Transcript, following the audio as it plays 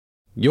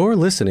You're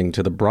listening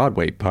to the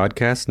Broadway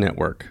Podcast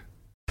Network.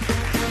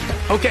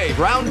 Okay,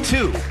 round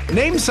two.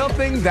 Name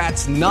something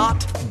that's not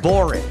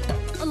boring.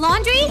 A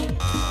laundry?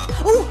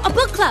 Ooh, a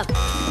book club.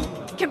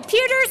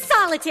 Computer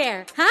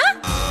solitaire, huh?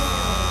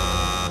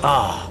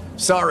 Ah,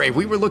 sorry,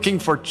 we were looking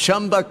for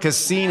Chumba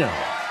Casino.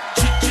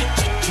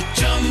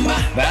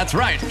 That's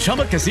right,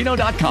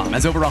 ChumbaCasino.com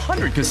has over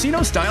 100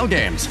 casino-style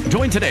games.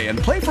 Join today and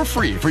play for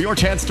free for your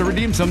chance to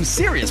redeem some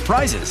serious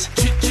prizes.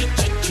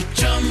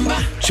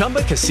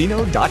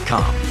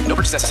 ChumbaCasino.com. No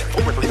purchase necessary.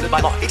 Void where prohibited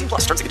by law. 18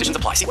 plus. Terms and conditions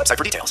apply. See website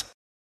for details.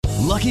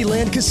 Lucky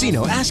Land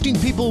Casino, asking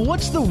people,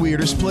 what's the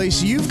weirdest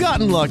place you've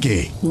gotten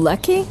lucky?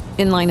 Lucky?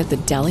 In line at the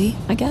deli,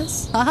 I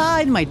guess?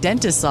 Aha, in my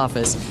dentist's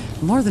office.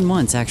 More than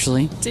once,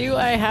 actually. Do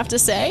I have to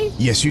say?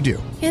 Yes, you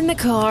do. In the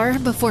car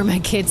before my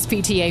kids'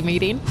 PTA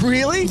meeting.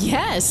 Really?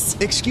 Yes.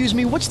 Excuse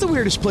me, what's the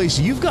weirdest place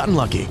you've gotten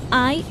lucky?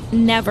 I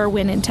never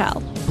win and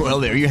tell.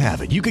 Well, there you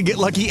have it. You can get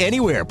lucky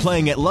anywhere,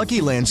 playing at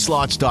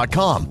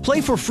LuckyLandSlots.com.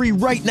 Play for free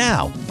right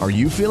now. Are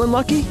you feeling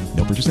lucky?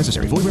 No purchase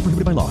necessary. Void where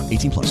prohibited by law.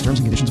 18 plus. Terms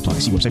and conditions apply.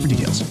 See website for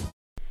details.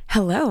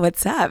 Hello,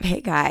 what's up?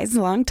 Hey guys,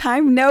 long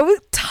time no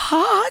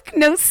talk,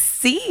 no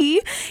see.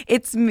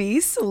 It's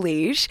me,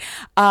 Salish.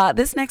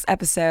 This next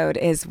episode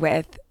is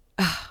with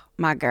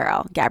my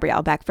girl,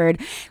 Gabrielle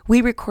Beckford.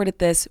 We recorded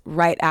this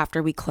right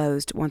after we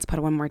closed Once Upon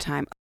a One More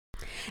Time.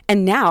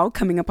 And now,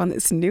 coming up on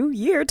this new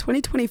year,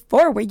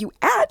 2024, where you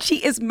at? She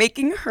is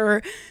making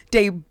her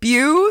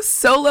debut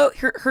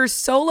her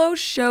solo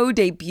show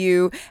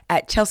debut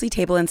at Chelsea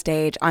Table and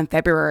Stage on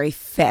February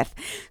 5th.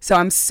 So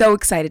I'm so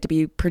excited to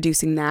be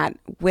producing that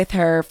with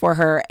her, for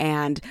her,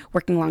 and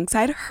working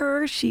alongside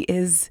her.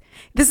 This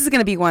is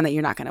going to be one that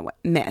you're not going to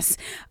miss.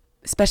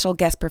 Special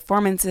guest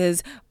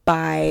performances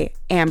by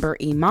Amber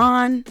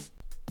Iman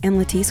and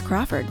Latisse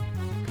Crawford.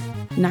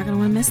 You're not going to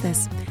want to miss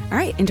this. All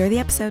right, enjoy the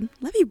episode.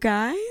 Love you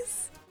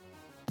guys.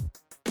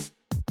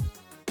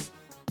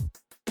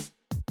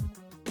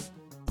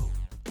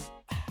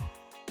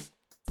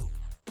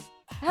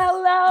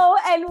 Hello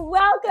and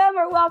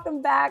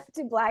welcome back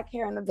to Black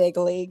Hair in the Big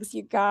Leagues,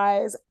 you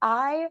guys.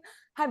 I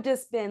have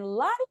just been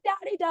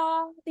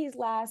la-di-da-di-da these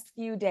last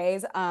few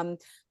days.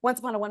 Once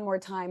Upon a One More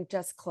Time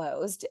just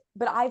closed,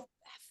 but I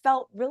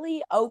felt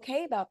really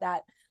okay about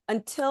that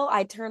until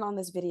I turn on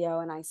this video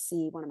and I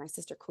see one of my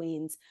sister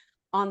queens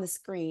on the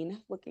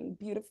screen looking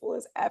beautiful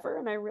as ever,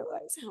 and I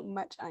realize how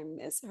much I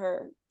miss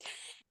her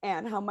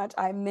and how much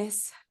I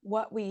miss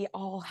what we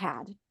all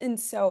had. And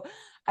so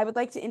I would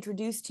like to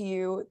introduce to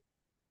you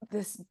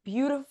this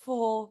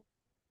beautiful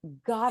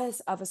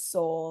goddess of a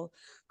soul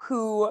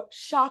who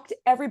shocked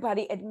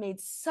everybody and made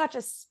such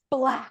a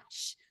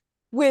splash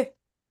with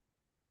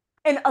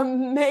an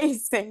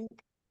amazing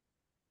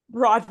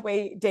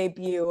Broadway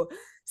debut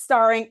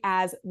starring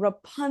as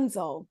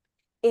Rapunzel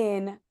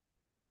in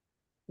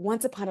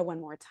Once Upon a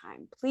One More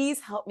Time. Please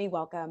help me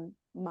welcome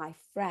my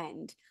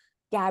friend,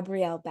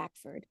 Gabrielle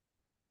Beckford.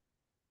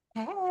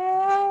 Hey,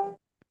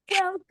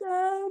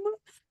 Welcome.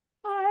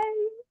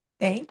 Hi.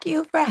 thank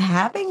you for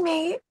having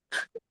me.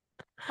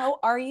 How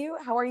are you?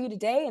 How are you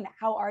today? And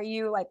how are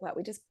you?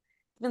 It's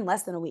been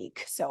less than a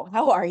week. So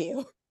how are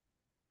you?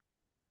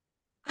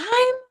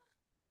 I'm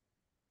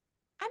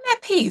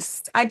at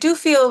peace. I do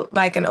feel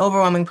like an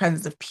overwhelming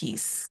presence of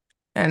peace.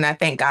 And I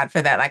thank God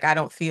for that. Like, I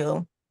don't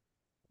feel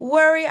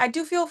worry. I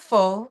do feel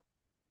full.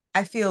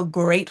 I feel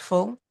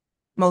grateful,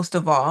 most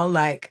of all.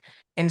 Like,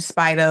 in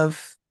spite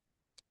of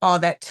all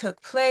that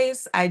took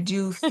place, I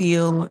do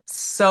feel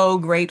so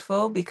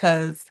grateful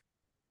because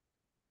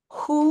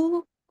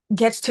who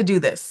gets to do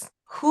this?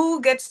 Who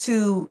gets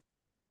to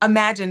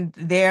imagine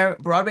their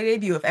Broadway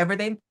debut, if ever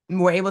they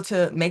were able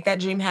to make that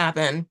dream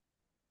happen,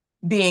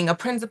 being a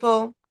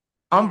principal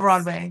on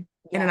Broadway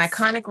in an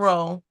iconic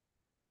role,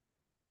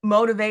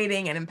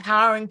 motivating and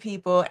empowering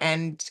people,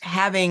 and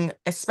having,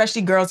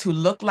 especially girls who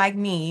look like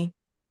me,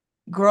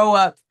 grow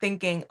up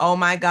thinking, oh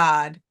my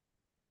God,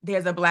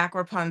 there's a Black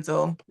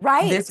Rapunzel.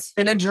 Right. This is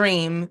in a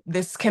dream.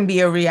 This can be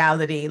a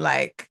reality.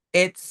 Like,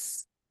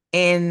 it's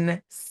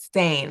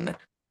insane.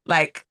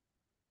 Like,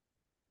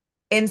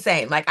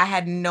 insane. Like, I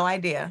had no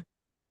idea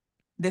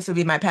this would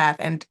be my path.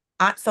 And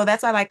so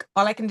that's why, like,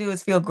 all I can do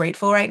is feel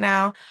grateful right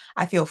now.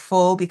 I feel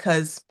full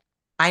because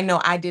I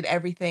know I did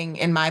everything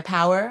in my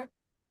power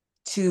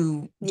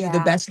to do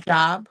the best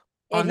job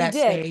on that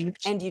stage.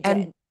 And you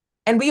did.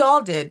 And we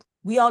all did.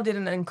 We all did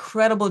an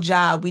incredible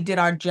job. We did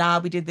our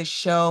job. We did this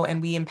show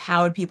and we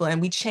empowered people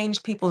and we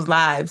changed people's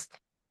lives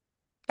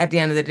at the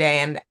end of the day.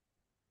 And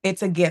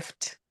it's a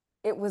gift.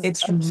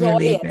 It's a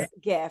joyous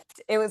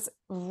gift. It was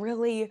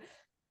really,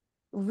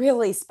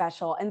 really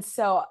special. And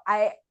so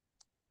I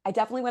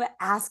definitely want to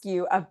ask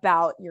you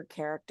about your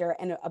character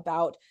and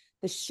about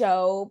the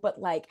show, but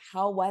like,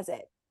 how was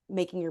it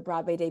making your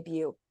Broadway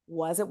debut?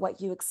 Was it what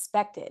you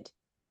expected?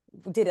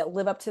 Did it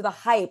live up to the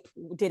hype?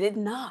 Did it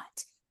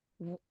not?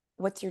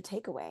 What's your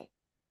takeaway?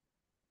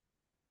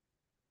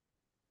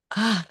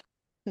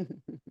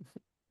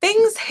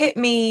 Things hit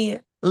me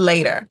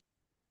later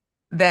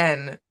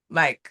than,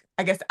 like,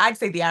 I guess I'd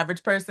say the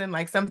average person,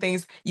 like some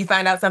things you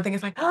find out something,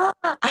 it's like, oh,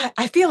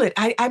 I feel it.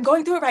 I'm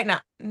going through it right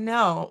now.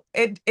 No,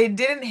 it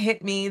didn't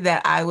hit me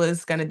that I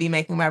was going to be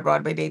making my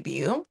Broadway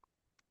debut.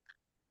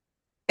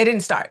 It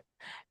didn't start,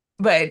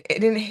 but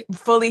it didn't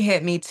fully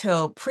hit me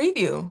till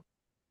preview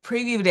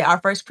day, our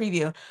first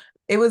preview.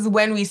 It was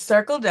when we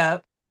circled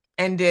up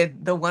and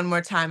did the one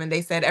more time, and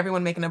they said,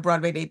 everyone making a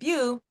Broadway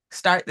debut,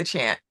 start the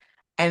chant.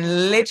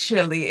 And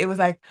literally, it was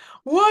like,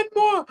 one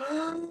more.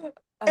 Oh,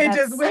 It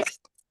just that's went,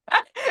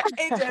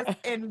 it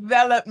just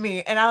enveloped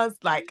me. And I was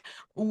like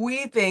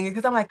weeping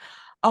because I'm like,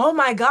 oh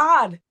my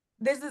God,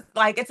 this is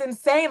like, it's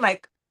insane.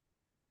 Like,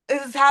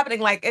 this is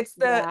happening. Like,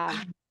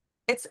 yeah.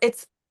 it's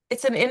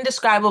an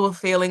indescribable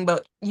feeling,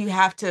 but you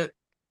have to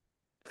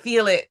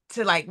feel it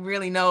to like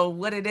really know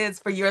what it is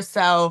for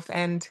yourself.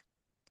 And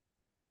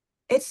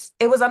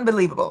it was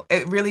unbelievable.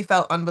 It really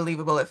felt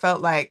unbelievable. It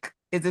felt like,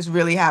 is this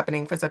really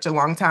happening for such a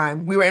long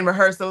time? We were in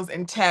rehearsals,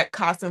 in tech,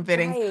 costume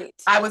fittings. Right.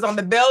 I was on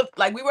the build,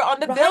 like we were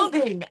on the Right.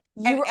 building.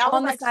 You And were I was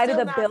on the like, side of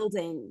still the not,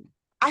 building.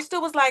 I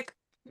still was like,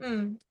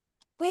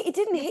 Wait, it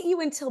didn't hit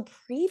you until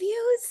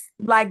previews?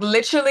 like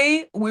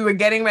literally, we were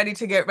getting ready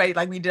to get ready.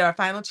 Like we did our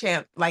final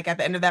chant, like at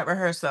the end of that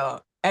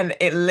rehearsal. And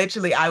it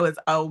literally, I was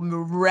a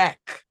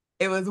wreck.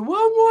 It was one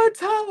more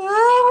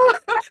time.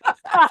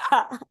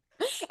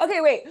 Okay,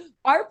 wait.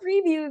 Our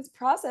previews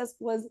process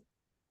was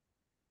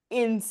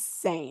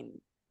insane.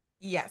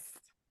 Yes.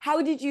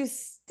 How did you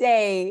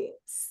stay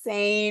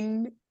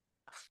sane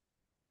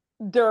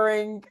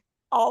during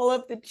all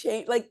of the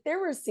change? Like there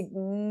were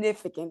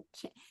significant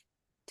change.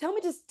 Tell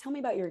me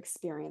about your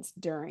experience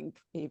during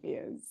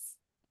previews.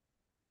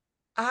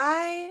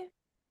 I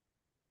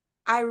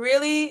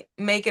really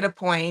make it a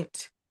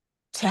point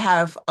to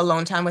have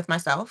alone time with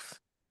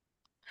myself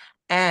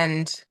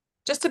and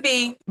just to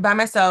be by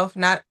myself,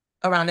 not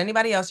around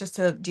anybody else, just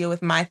to deal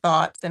with my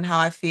thoughts and how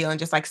I feel and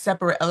just like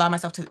allow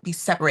myself to be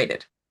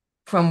separated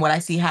from what I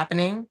see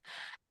happening.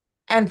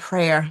 And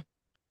prayer.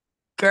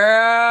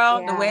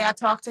 Girl, the way Yeah. I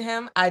talk to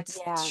him,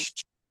 Yeah.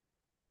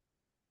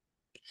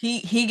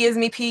 he gives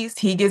me peace,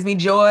 he gives me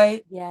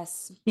joy,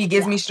 Yes. he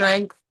gives Yeah. me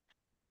strength,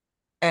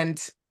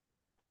 and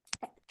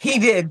he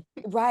did.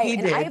 Right. He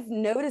And did. I've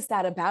noticed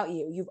that about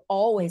you. You've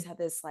always had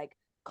this like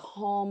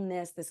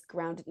calmness, this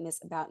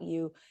groundedness about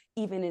you,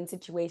 even in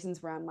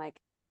situations where I'm like,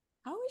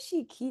 how is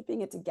she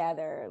keeping it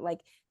together?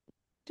 Like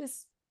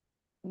just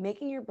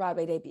making your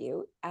Broadway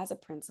debut as a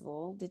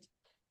principal, did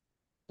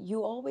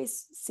you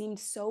always seemed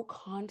so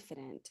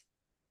confident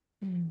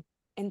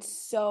and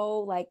so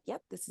like,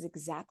 yep, this is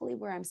exactly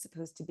where I'm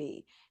supposed to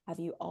be. Have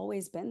you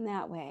always been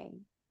that way?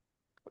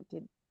 Or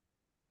did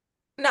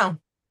No,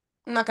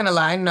 I'm not gonna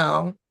lie,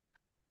 no.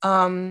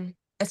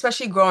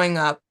 Especially growing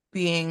up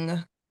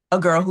being a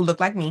girl who looked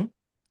like me,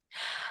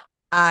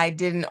 I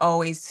didn't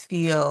always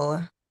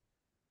feel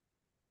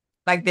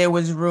like there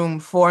was room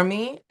for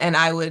me. And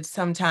I would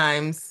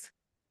sometimes,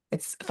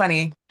 it's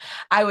funny,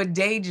 I would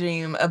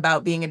daydream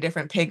about being a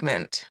different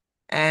pigment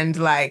and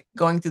like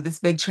going through this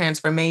big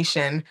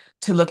transformation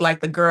to look like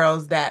the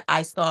girls that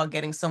I saw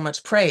getting so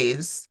much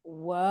praise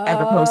as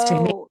opposed to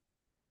me. whoa.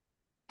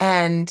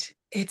 And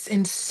it's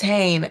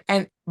insane.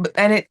 And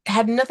it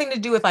had nothing to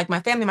do with like my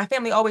family. My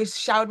family always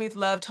showered me with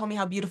love, told me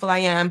how beautiful I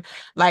am.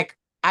 Like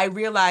I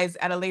realized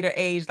at a later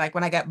age, like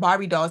when I got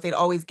Barbie dolls, they'd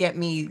always get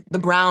me the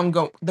brown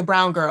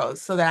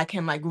girls so that I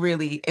can like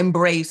really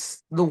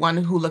embrace the one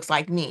who looks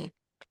like me.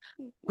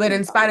 But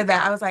in spite of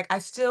that, I was like, I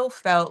still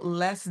felt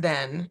less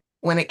than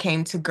when it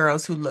came to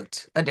girls who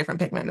looked a different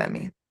pigment than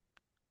me.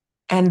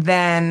 And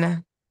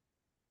then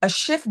a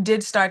shift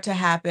did start to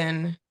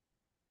happen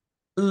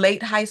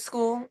late high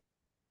school.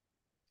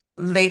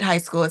 Late high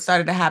school, it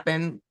started to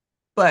happen,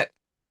 but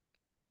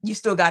you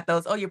still got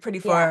those, oh, you're pretty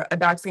Yeah. for a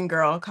dark skinned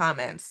girl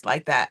comments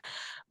like that.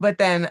 But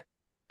then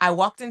I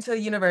walked into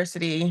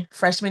university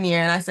freshman year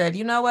and I said,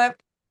 you know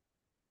what,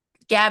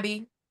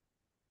 Gabby,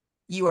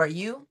 you are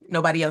you.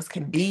 Nobody else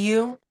can be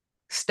you.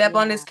 Step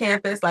on this Yeah.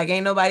 campus like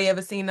ain't nobody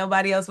ever seen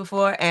nobody else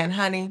before. And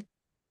honey,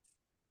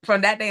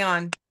 from that day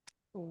on,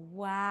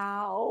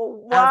 Wow.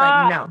 I was like,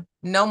 Wow. no,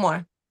 no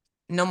more,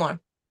 no more.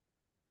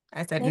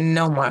 I said, Thank,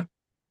 no more.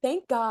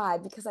 thank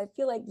God, because I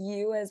feel like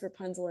you as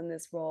Rapunzel in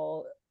this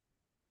role,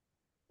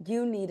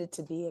 you needed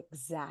to be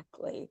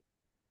exactly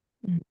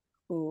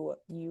who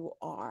you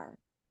are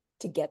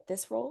to get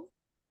this role,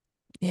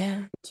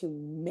 Yeah. to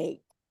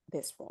make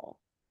this role.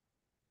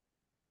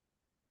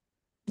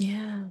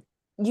 Yeah.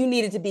 You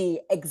needed to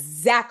be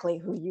exactly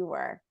who you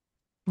were.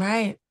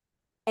 Right.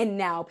 And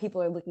now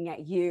people are looking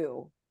at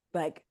you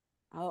like,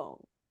 oh,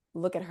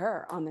 look at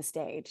her on the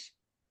stage.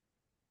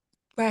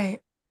 Right.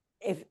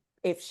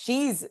 If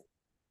she's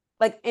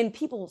like, and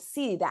people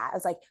see that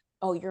as like,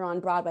 oh, you're on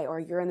Broadway or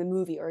you're in the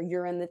movie or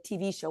you're in the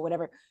TV show,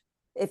 whatever.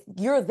 If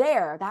you're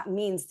there, that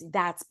means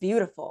that's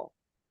beautiful.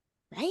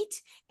 Right.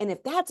 And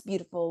if that's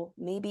beautiful,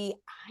 maybe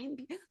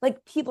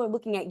like people are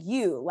looking at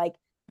you like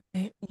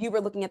you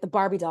were looking at the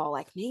Barbie doll,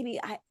 like maybe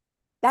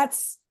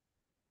that's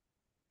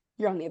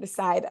you're on the other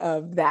side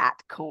of that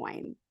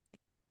coin.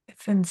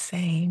 It's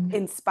insane.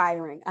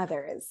 Inspiring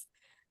others.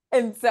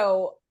 And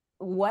so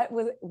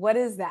what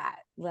is that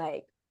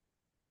like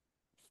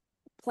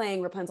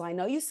playing Rapunzel? I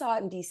know you saw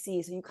it in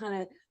DC, so you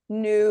kind of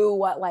knew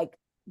what like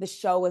the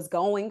show was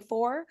going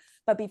for,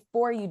 but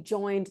before you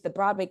joined the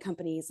Broadway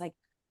companies, like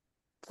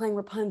playing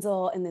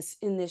Rapunzel in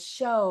this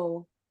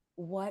show,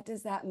 what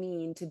does that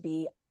mean to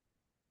be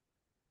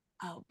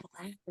a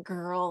Black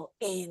girl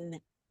in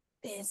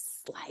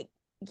this like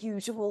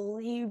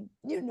usually,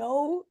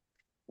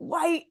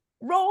 white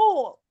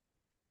role?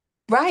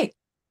 Right.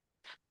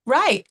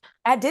 Right.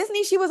 At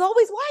Disney, she was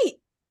always white.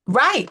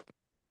 Right.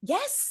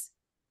 Yes.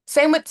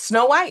 Same with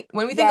Snow White.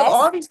 When we think of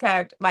all these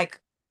characters, like,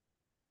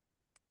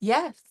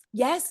 yes.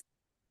 Yes.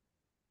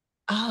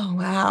 Oh,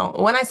 wow.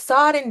 When I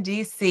saw it in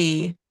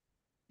DC,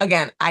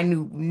 again, I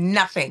knew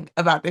nothing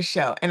about this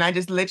show. And I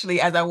just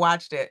literally, as I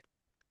watched it,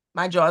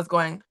 my jaw is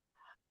going,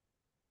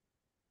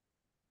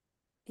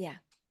 yeah.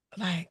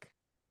 Like,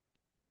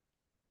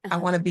 I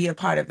want to be a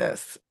part of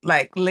this.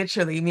 Like,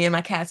 literally, me and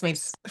my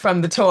castmates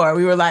from the tour,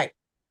 we were like,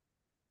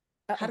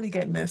 how do we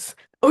get in this?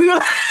 We were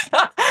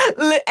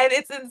and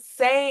it's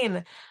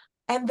insane.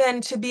 And then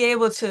to be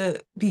able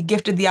to be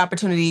gifted the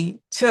opportunity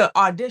to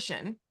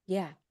audition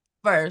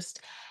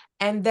first,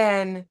 and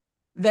then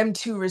them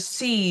to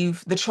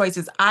receive the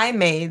choices I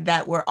made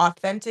that were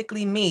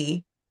authentically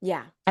me,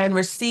 and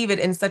receive it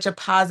in such a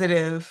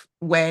positive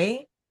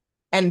way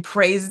and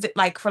praised it,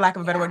 like, for lack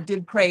of a better word,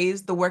 did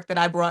praise the work that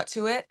I brought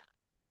to it.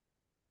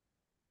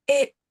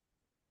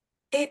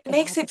 It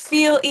makes it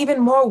feel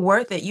even more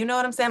worth it. You know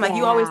what I'm saying? Like,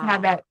 you always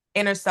have that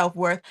inner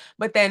self-worth,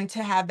 but then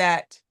to have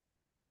that,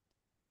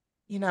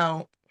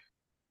 what's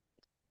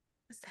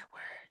that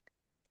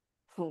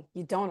word?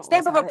 You don't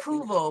Stamp of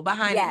approval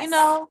behind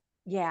it,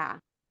 Yeah.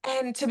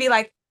 And to be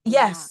like,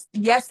 yes,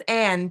 yes,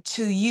 and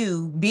to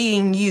you,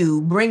 being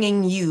you,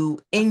 bringing you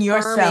in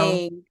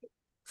yourself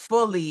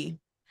fully,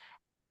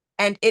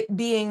 and it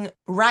being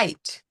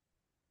right.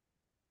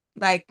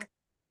 Like,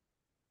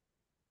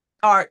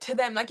 or to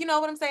them, like, you know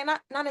what I'm saying?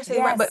 Not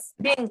necessarily right, but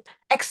being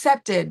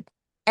accepted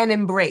and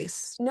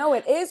embraced. No,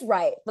 it is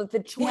right. But the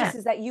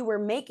choices that you were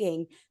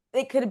making,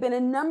 it could have been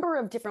a number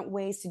of different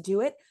ways to do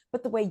it,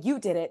 but the way you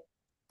did it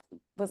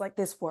was like,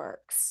 this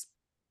works.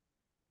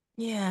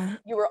 Yeah.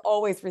 You were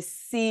always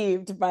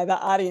received by the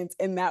audience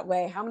in that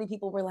way. How many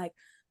people were like,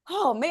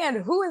 oh man,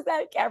 who is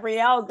that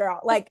Gabrielle girl?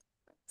 Like,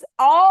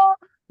 all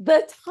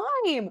the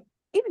time.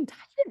 Even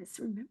Titus,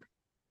 remember?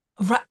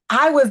 Right.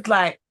 I was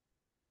like,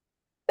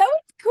 that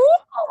was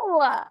cool.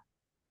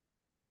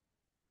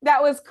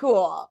 That was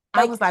cool.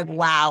 I was like,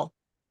 wow.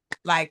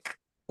 Like,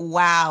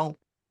 wow.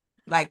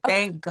 Like,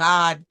 thank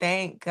God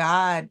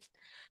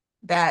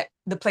that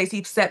the place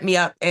he set me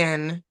up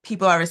in,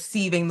 people are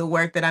receiving the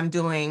work that I'm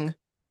doing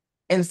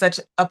in such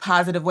a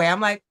positive way.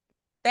 I'm like,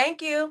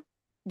 thank you.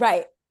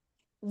 Right.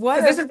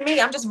 Because this is me.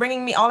 I'm just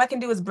bringing me. All I can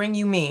do is bring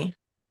you me.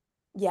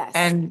 Yes.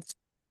 And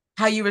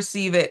how you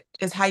receive it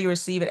is how you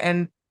receive it.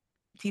 And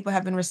people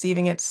have been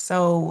receiving it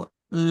so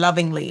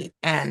lovingly.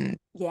 And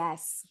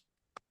yes.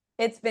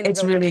 It's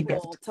really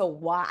cool to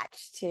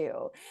watch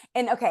too.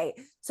 And okay,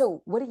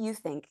 so what do you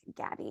think,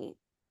 Gabby?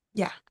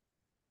 Yeah.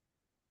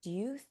 Do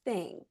you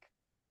think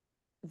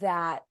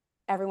that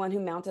everyone who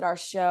mounted our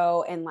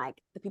show and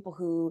like the people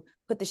who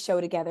put the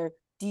show together,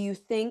 do you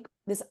think,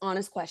 this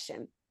honest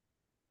question,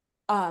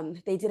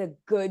 they did a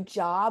good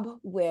job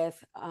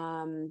with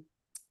the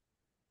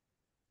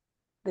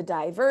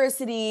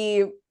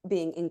diversity,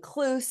 being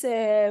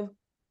inclusive?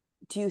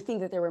 Do you think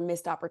that there were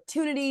missed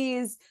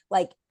opportunities?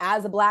 Like,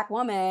 as a Black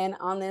woman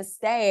on this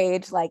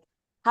stage, like,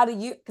 how do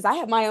you, because I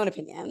have my own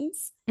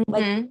opinions,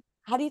 like,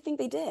 how do you think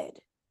they did?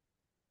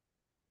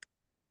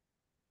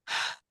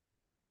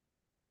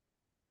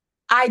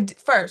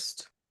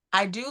 First,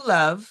 I do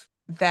love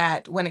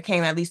that when it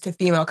came at least to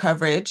female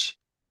coverage,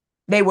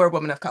 they were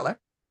women of color.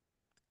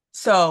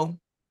 So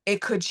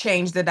it could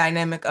change the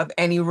dynamic of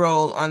any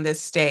role on this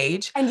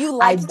stage. And you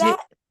liked that?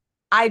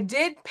 I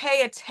did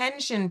pay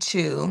attention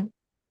to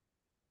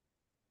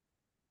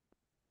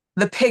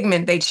the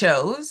pigment they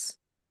chose,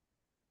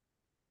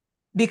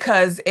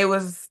 because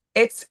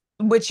it's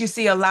which you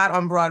see a lot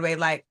on Broadway.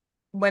 Like,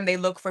 when they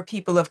look for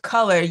people of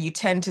color, you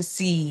tend to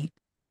see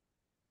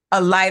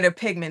a lighter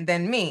pigment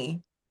than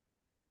me.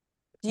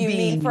 Do you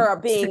mean for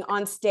being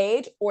on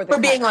stage, or the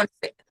being on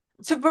stage?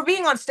 So for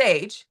being on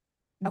stage,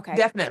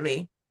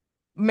 definitely.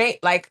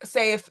 Like,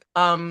 say if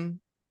a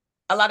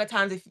lot of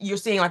times if you're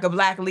seeing like a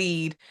Black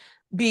lead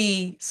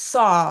be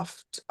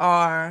soft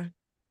or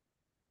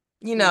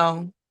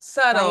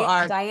subtle,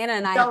 or Diana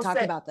and I have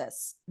talked about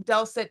this.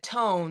 Dulcet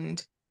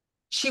toned,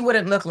 she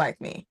wouldn't look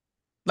like me.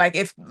 Like,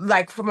 if,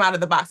 like, from out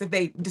of the box, if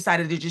they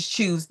decided to just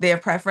choose their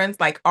preference,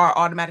 like, or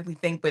automatically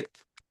think with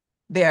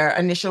their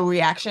initial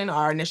reaction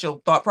or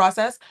initial thought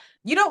process,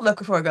 you don't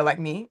look for a girl like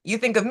me. You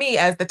think of me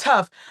as the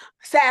tough,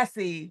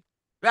 sassy,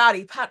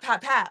 rowdy, pop,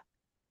 pop, pop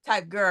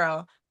type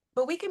girl.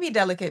 But we can be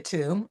delicate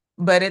too.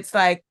 But it's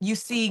like, you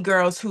see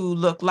girls who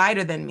look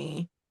lighter than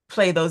me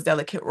play those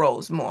delicate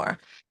roles more.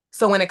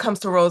 So when it comes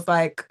to roles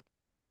like,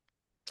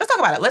 let's talk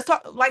about it. Let's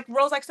talk like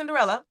roles like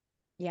Cinderella.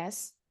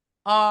 Yes.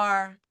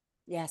 Or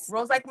yes.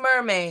 roles like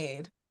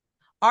Mermaid,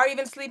 or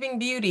even Sleeping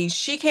Beauty,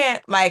 she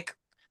can't, like,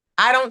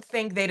 I don't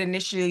think they'd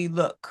initially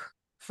look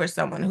for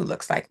someone who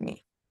looks like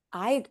me.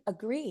 I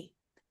agree.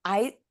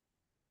 I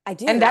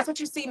do. And that's what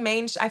you see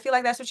I feel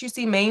like that's what you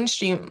see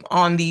mainstream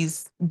on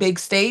these big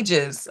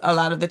stages a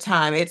lot of the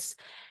time. It's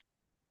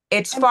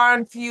far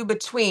and few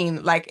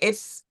between. Like,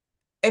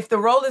 if the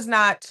role is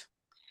not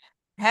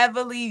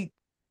heavily,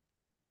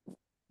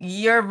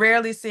 you're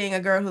rarely seeing a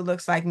girl who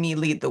looks like me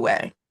lead the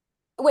way.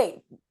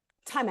 Wait,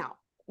 time out.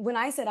 When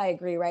I said I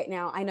agree right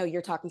now, I know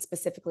you're talking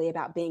specifically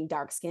about being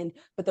dark skinned,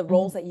 but the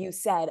roles that you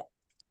said,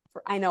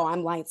 I know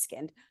I'm light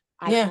skinned.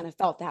 I kind of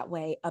felt that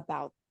way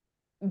about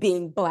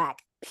being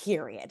Black,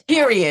 period.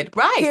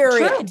 Right.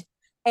 Period.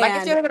 True.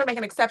 Like, if you're going to make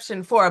an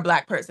exception for a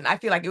Black person, I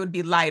feel like it would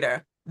be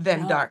lighter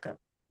than darker.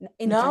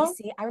 In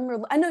DC, I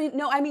remember,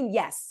 I mean,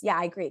 yes. Yeah,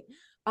 I agree.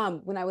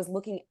 When I was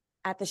looking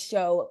at the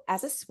show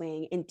as a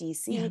swing in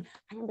DC,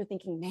 I remember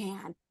thinking,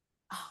 man,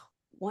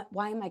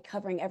 why am I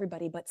covering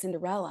everybody but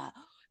Cinderella?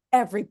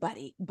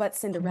 Everybody but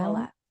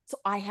Cinderella. So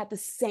I had the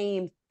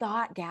same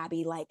thought,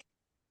 Gabby, like,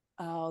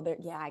 oh,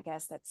 I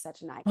guess that's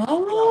such an icon.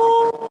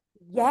 Oh.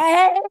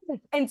 Yes.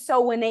 And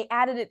so when they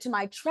added it to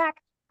my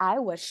track, I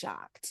was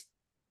shocked.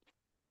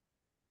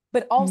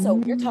 But also,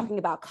 you're talking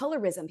about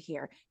colorism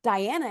here.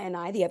 Diana and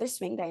I, the other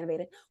swing, Diana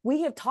Baden,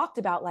 we have talked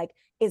about, like,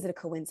 is it a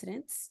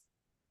coincidence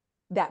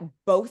that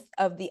both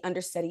of the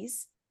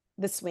understudies,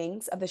 the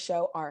swings of the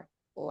show, are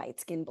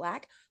light-skinned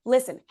Black?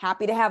 Listen,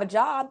 happy to have a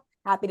job,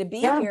 happy to be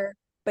here,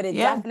 but it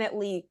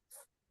definitely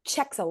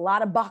checks a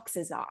lot of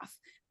boxes off.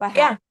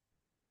 But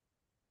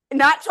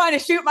not trying to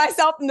shoot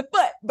myself in the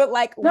foot, but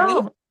like,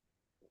 no,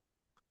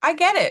 I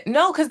get it.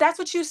 No, because that's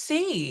what you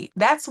see.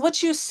 That's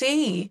what you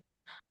see.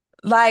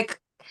 Like,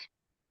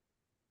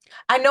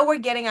 I know we're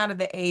getting out of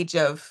the age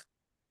of,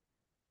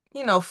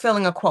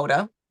 filling a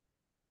quota.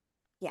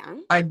 Yeah.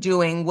 Are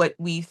doing what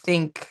we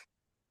think,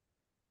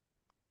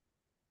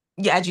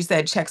 as you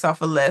said, checks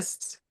off a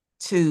list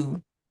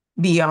to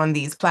be on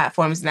these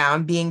platforms now,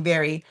 and being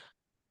very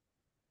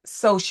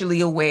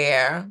socially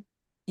aware,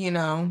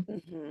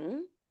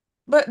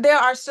 But there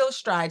are still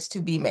strides to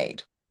be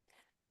made.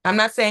 I'm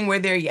not saying we're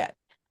there yet.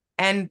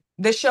 And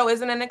this show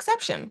isn't an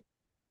exception.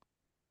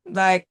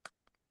 Like,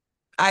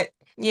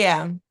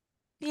 yeah.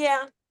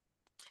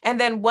 And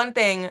then one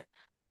thing,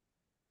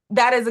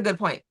 that is a good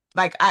point.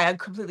 Like, I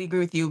completely agree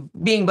with you.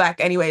 Being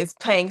Black anyways,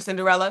 playing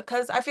Cinderella,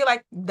 because I feel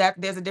like that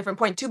there's a different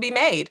point to be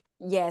made.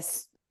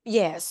 Yes.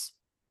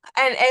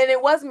 And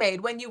it was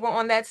made when you were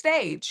on that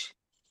stage.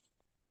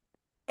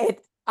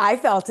 I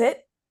felt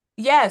it.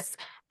 Yes.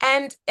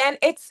 And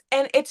it's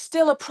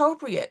still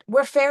appropriate.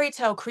 We're fairy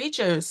tale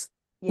creatures.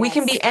 Yes. We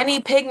can be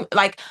any pig.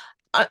 Like,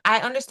 I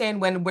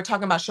understand when we're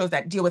talking about shows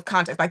that deal with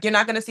context. Like, you're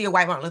not going to see a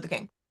white Martin Luther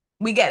King.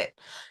 We get it.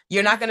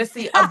 You're not going to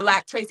see a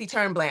Black Tracy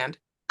Turnbland.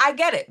 I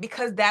get it,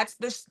 because that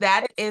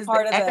is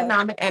the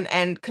economic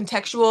and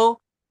contextual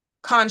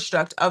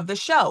construct of the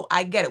show.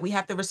 I get it. We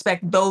have to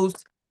respect those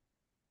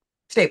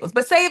staples.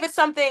 But say if it's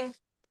something,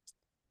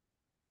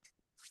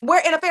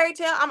 we're in a fairy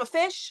tale, I'm a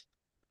fish.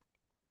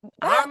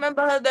 I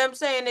remember them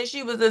saying that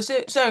she was a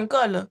certain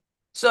color.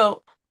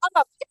 So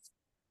it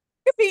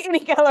could be any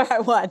color I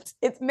want.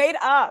 It's made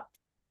up.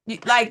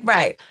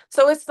 Right.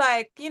 So it's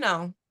like, you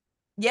want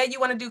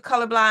to do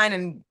colorblind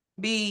and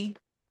be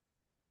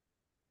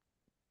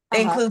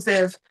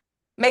inclusive.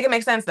 Make it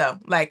make sense, though.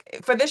 Like,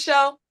 for this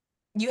show,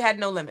 you had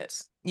no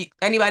limits.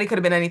 Anybody could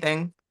have been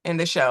anything in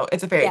this show.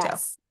 It's a fairy tale.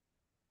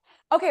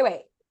 Okay,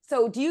 wait.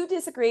 So do you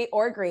disagree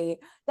or agree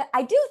that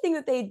I do think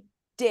that they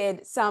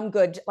did some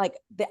good,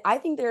 I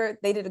think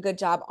they did a good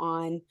job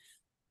on,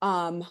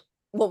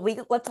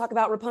 let's talk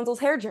about Rapunzel's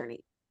hair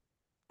journey.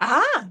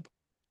 I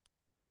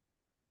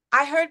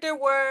heard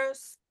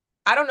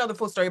I don't know the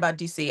full story about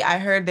DC. I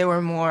heard there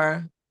were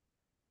more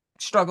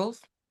struggles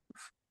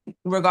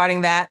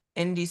regarding that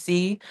in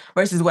DC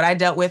versus what I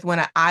dealt with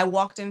when I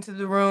walked into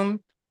the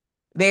room.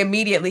 They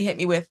immediately hit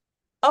me with,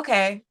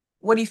 okay,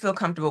 what do you feel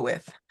comfortable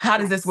with? How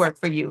does this work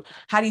for you?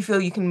 How do you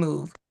feel you can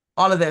move?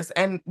 All of this.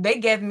 And they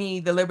gave me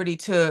the liberty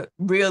to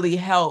really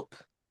help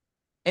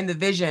in the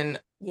vision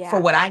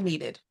for what I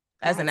needed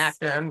as an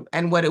actor,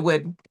 and what it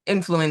would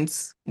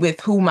influence with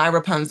who my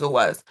Rapunzel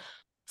was.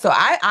 So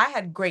I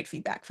had great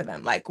feedback for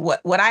them. Like,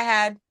 what I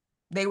had,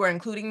 they were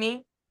including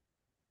me.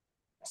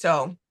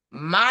 So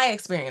my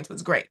experience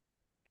was great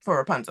for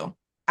Rapunzel.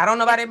 I don't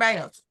know about anybody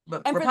else,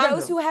 but and Rapunzel. For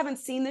those who haven't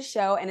seen the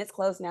show, and it's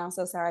closed now,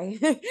 so sorry.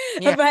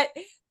 But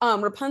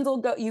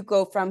Rapunzel, you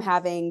go from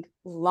having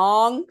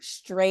long,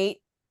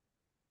 straight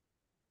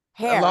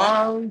hair,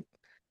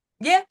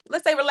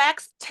 let's say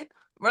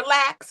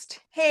relaxed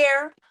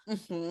hair,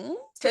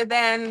 to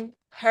then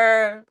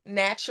her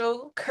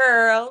natural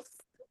curls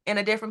in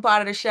a different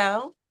part of the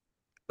show,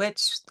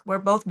 which were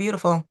both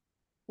beautiful.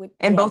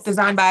 And both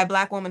designed by a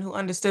Black woman who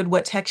understood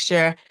what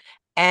texture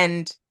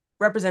and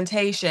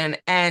representation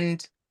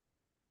and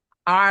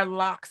our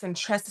locks and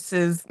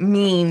tresses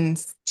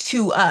means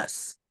to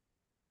us.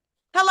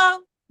 Hello.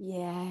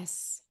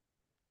 Yes.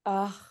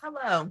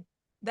 Hello.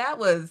 That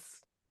was,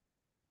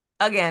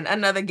 again,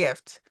 another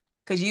gift,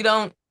 because you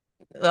don't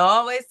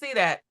always see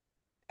that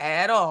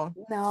at all.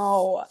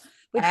 No,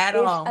 which At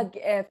is all. a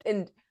gift.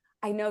 And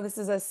I know this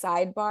is a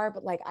sidebar,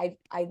 but like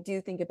I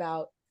do think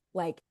about,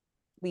 like,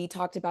 we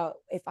talked about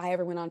if I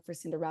ever went on for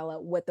Cinderella,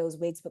 what those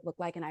wigs would look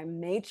like. And I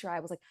made sure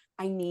I was like,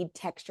 I need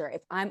texture.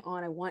 If I'm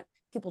on, I want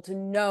people to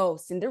know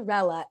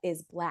Cinderella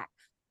is Black.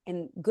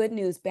 And good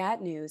news,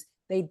 bad news,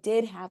 they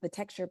did have the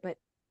texture, but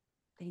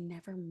they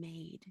never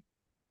made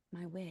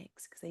my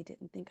wigs because they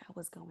didn't think I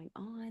was going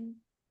on.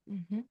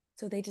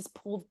 So they just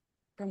pulled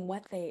from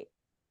what they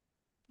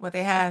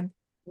had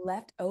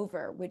left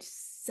over, which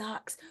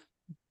sucks.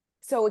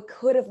 So it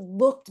could have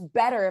looked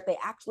better if they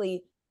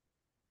actually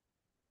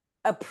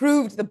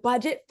approved the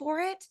budget for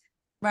it.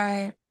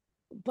 Right.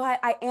 But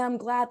I am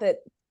glad that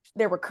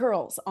there were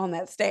curls on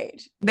that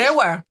stage. There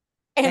were.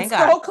 And Thank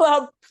Skull God.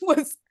 Club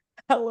was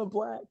hella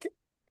Black.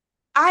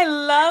 I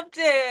loved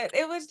it.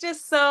 It was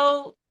just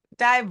so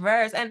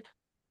diverse. And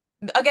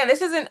again,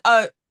 this isn't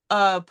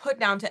a put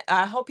down to,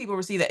 I hope people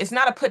receive that. It's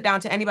not a put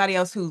down to anybody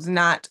else who's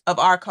not of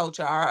our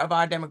culture or of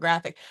our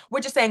demographic.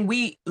 We're just saying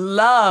we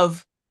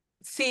love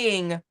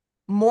seeing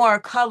more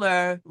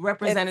color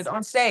represented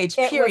on stage,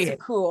 period. It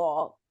was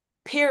cool.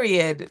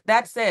 Period.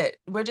 That's it.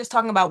 We're just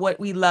talking about what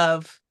we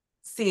love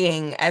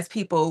seeing as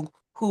people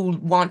who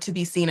want to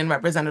be seen and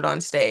represented on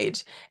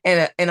stage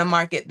in a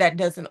market that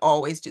doesn't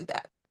always do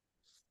that.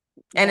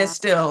 And Yeah. is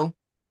still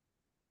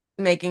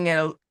making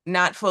it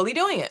not fully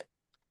doing it.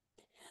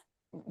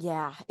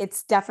 Yeah,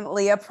 it's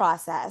definitely a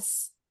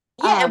process.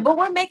 Yeah, but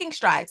we're making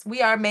strides.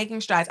 We are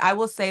making strides. I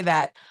will say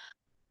that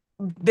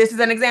this is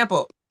an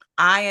example.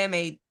 I am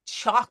a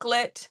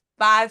chocolate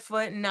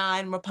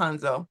 5'9"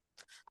 Rapunzel.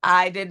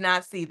 I did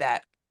not see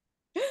that.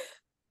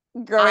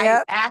 Growing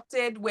up,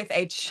 acted with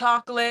a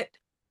chocolate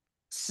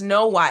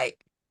Snow White.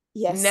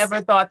 Yes.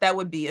 Never thought that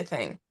would be a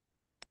thing.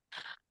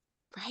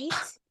 Right?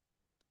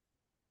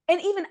 And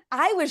even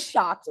I was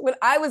shocked when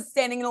I was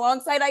standing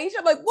alongside Aisha.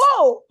 I'm like,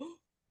 whoa,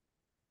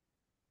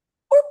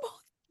 we're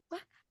both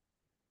Black.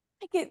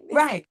 Like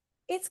right.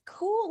 It's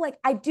cool. Like,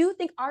 I do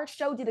think our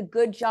show did a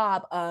good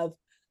job of,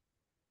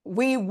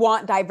 we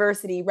want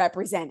diversity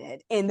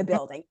represented in the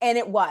building. And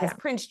it was. Yeah.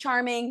 Prince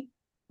Charming,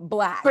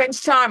 Black.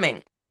 Prince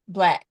Charming,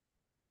 Black.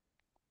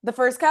 The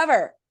first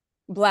cover,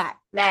 Black.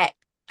 Black.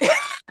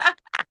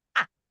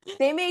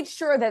 They made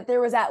sure that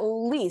there was at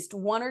least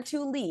one or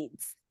two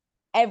leads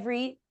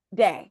every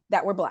day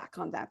that were Black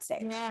on that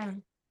stage. Yeah.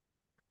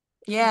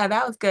 Yeah,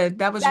 that was good.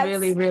 That was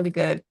really, really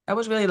good. That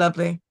was really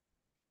lovely.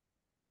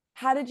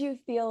 How did you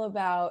feel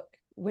about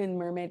when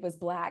Mermaid was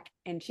Black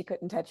and she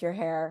couldn't touch your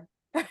hair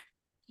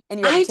and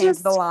you had to change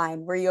the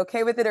line? Were you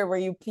okay with it or were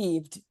you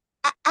peeved?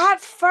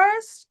 At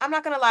first, I'm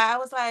not gonna lie, I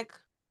was like,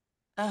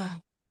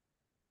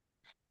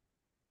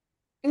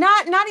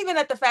 not even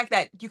at the fact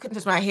that you couldn't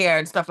touch my hair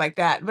and stuff like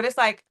that, but it's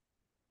like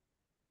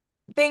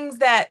things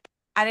that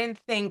I didn't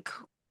think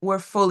were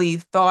fully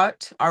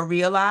thought or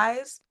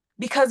realized,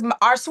 because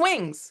our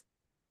swings,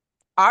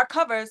 our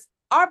covers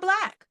are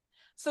Black.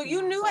 So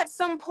you knew at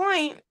some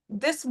point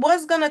this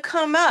was gonna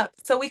come up.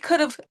 So we could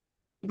have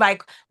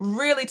like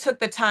really took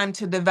the time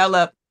to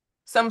develop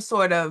some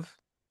sort of,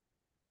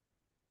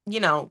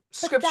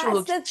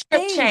 scriptural script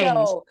change.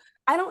 Though.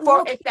 I don't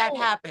know if that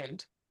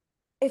happened.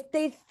 If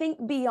they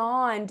think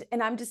beyond,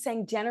 and I'm just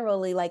saying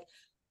generally, like,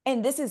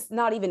 and this is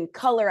not even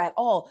color at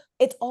all,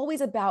 it's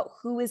always about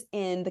who is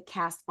in the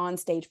cast on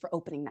stage for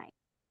opening night.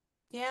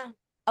 Yeah.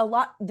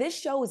 This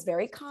show is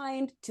very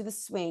kind to the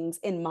swings,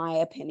 in my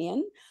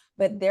opinion,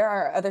 but there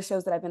are other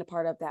shows that I've been a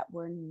part of that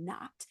were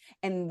not.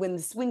 And when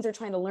the swings are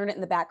trying to learn it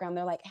in the background,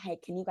 they're like, hey,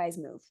 can you guys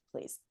move,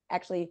 please?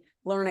 Actually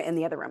learn it in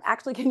the other room.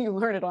 Actually, can you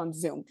learn it on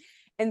Zoom?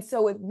 And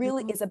so it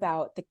really is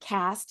about the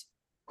cast,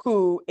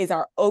 who is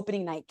our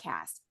opening night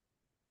cast.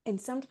 And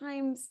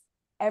sometimes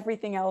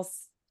everything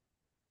else,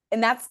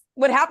 and that's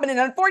what happened. And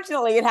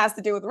unfortunately, it has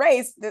to do with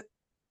race. That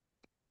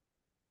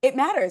it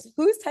matters.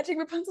 Who's touching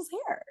Rapunzel's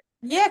hair?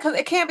 Yeah, because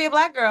it can't be a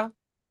Black girl.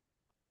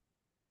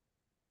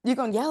 You're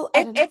gonna yell.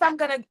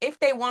 If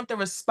they want the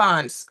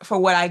response for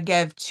what I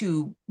gave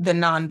to the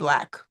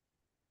non-Black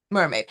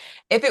mermaid,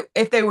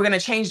 if they were gonna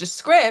change the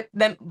script,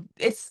 then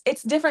it's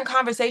different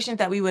conversations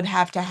that we would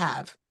have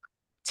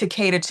to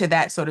cater to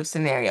that sort of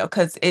scenario,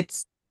 because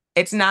it's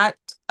not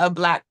a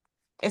Black.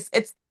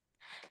 It's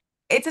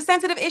a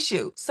sensitive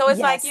issue. So it's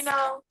like,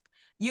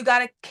 you got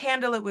to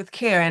handle it with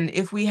care. And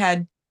if we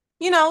had,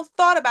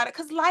 thought about it,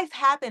 because life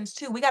happens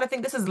too. We got to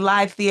think this is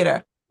live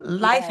theater.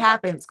 Life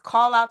happens.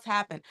 Call outs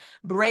happen.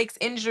 Breaks,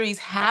 injuries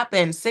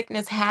happen.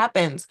 Sickness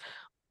happens.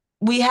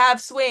 We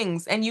have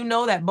swings. And you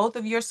know that both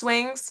of your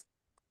swings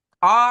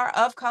are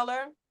of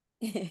color.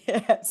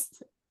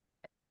 Yes.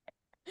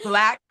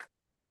 Black.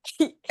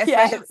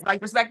 Especially,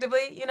 like,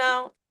 respectively,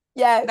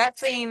 Yes. That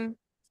scene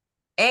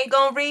ain't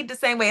gonna read the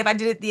same way if I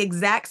did it the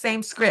exact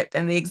same script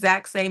and the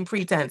exact same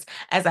pretense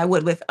as I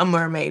would with a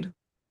mermaid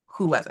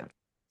who wasn't.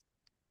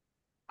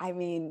 I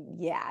mean,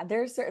 yeah,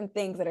 there's certain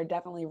things that are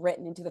definitely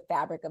written into the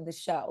fabric of the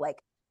show.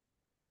 Like,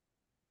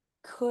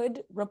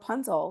 could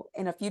Rapunzel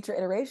in a future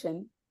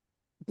iteration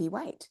be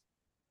white?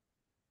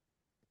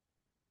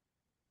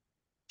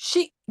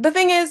 The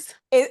thing is,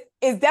 It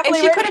is and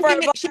definitely she written couldn't for be a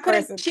me- black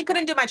person. she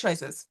couldn't do my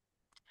choices.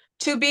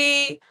 To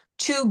be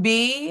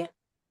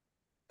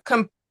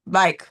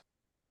like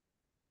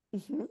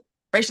Mhm.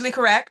 racially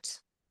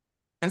correct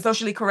and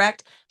socially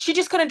correct, she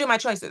just couldn't do my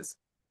choices.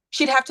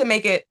 She'd have to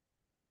make it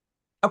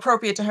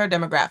appropriate to her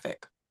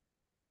demographic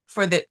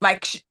for the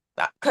like,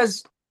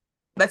 because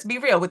let's be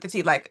real with the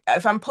tea. Like,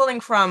 if I'm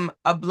pulling from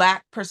a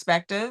black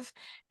perspective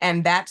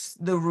and that's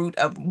the root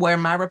of where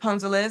my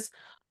Rapunzel is,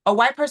 a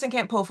white person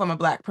can't pull from a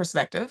black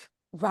perspective.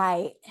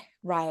 Right,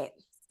 right.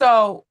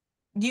 So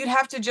you'd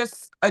have to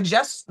just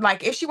adjust.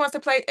 Like, if she wants to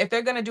play, if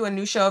they're going to do a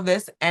new show of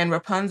this and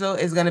Rapunzel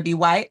is going to be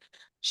white,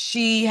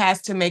 she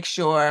has to make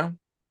sure,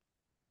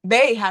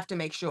 they have to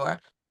make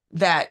sure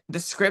that the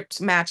script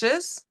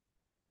matches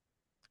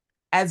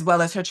as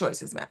well as her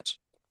choices match.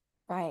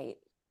 Right.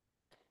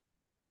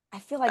 I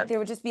feel like there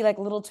would just be like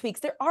little tweaks.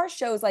 There are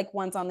shows like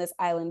Once on This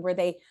Island where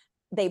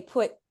they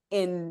put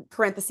in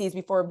parentheses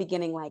before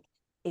beginning, like,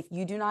 if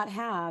you do not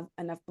have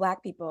enough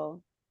black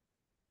people,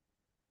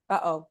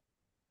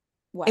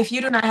 what? If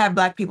you do not have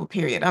black people,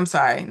 period. I'm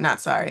sorry, not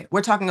sorry.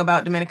 We're talking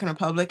about Dominican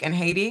Republic and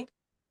Haiti.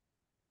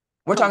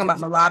 We're talking about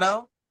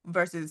mulatto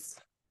versus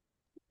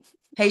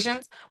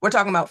Haitians. We're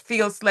talking about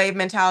field slave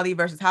mentality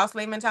versus house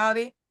slave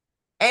mentality.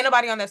 Ain't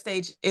nobody on that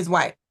stage is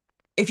white.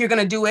 If you're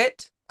gonna do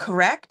it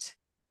correct,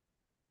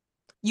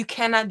 you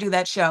cannot do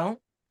that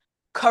show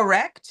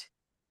correct.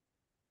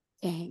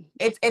 Dang.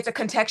 It's a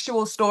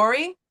contextual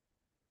story.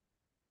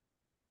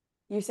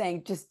 You're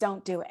saying just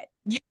don't do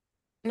it.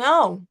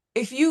 No.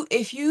 If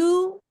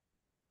you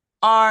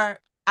are,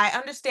 I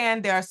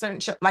understand there are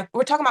certain like,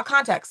 we're talking about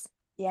context.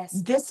 Yes.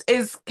 This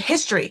is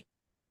history.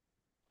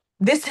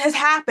 This has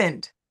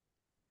happened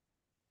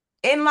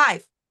in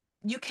life.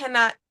 You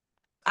cannot,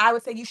 I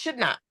would say you should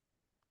not.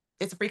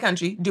 It's a free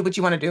country. Do what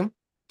you want to do.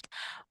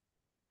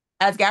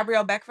 As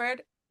Gabrielle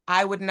Beckford,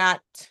 I would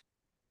not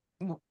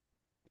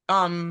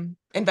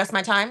invest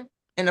my time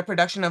in a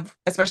production of,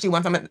 especially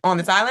once I'm on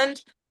this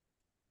island,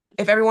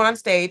 if everyone on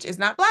stage is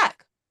not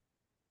black.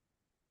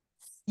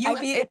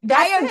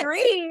 I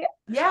agree.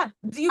 Yeah,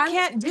 you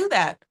can't do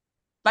that.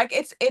 Like,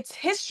 it's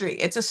history.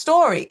 It's a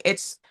story.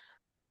 It's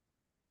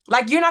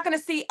like, you're not going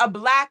to see a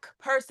black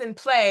person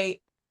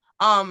play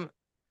the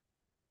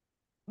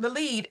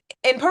lead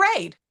in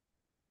Parade,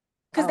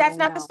 because that's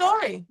not the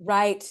story.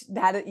 Right.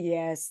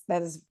 Yes,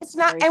 that is. It's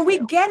not, and we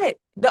get it.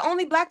 The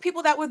only black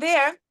people that were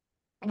there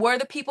were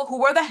the people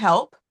who were the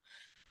help,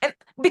 and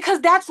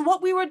because that's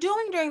what we were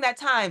doing during that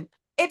time.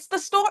 It's the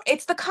story.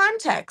 It's the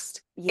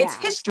context. Yeah. It's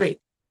history.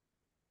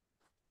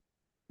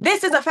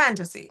 This is a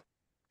fantasy.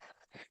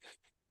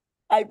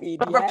 I mean,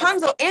 but yes.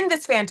 Rapunzel in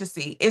this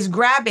fantasy is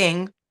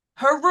grabbing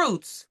her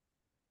roots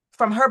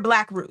from her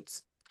black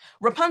roots.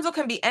 Rapunzel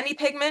can be any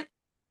pigment,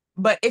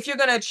 but if you're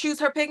going to choose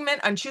her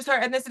pigment and choose her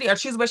ethnicity or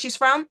choose where she's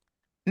from,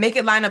 make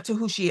it line up to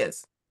who she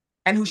is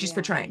and who she's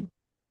portraying.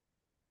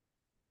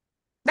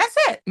 That's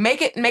it.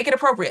 Make it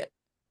appropriate.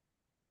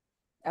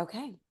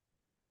 Okay.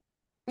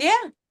 Yeah.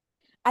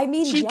 I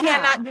mean, she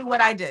cannot do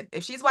what I did.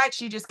 If she's white,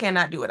 she just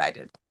cannot do what I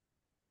did.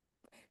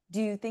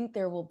 Do you think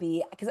there will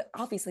be, because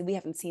obviously we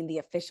haven't seen the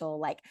official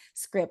like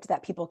script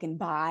that people can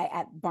buy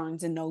at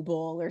Barnes and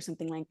Noble or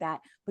something like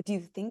that, but do you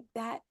think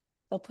that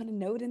they'll put a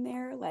note in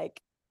there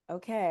like,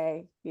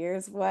 okay,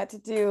 here's what to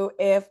do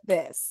if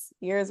this,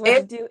 here's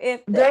what to do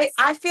if this?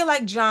 I feel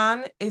like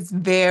John is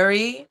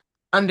very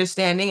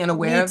understanding and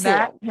aware of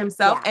that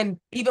himself. Yeah. And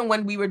even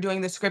when we were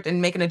doing the script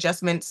and making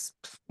adjustments,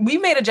 we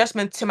made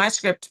adjustments to my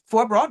script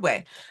for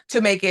Broadway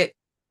to make it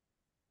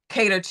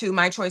cater to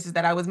my choices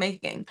that I was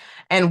making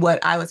and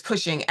what I was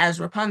pushing as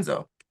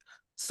Rapunzel.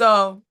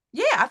 So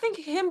yeah, I think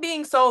him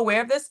being so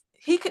aware of this,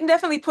 he can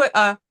definitely put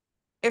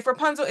if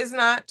Rapunzel is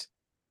not,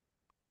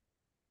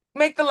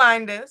 make the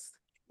line this.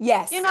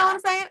 Yes. You know what I'm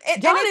saying?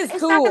 John is it's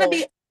cool. Not gonna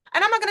be,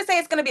 and I'm not going to say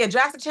it's going to be a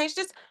drastic change.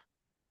 Just,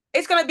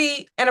 it's going to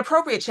be an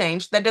appropriate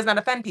change that does not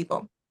offend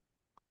people.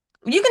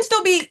 You can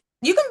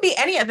be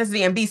any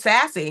ethnicity and be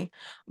sassy,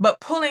 but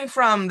pulling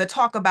from the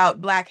talk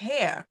about black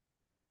hair,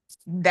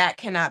 that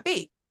cannot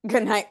be.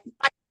 Good night.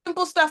 Like,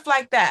 simple stuff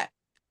like that.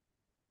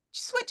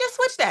 Just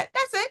switch that.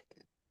 That's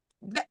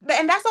it.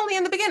 And that's only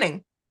in the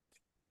beginning.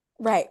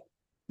 Right.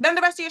 Then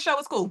the rest of your show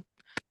is cool.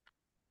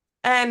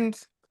 And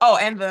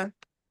the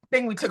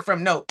thing we took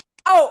from Nope.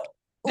 Oh,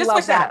 just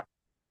switch that up.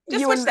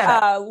 Just switch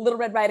that up. Little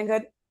Red Riding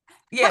Hood.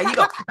 Yeah, you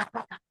go.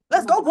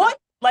 Let's go, boy.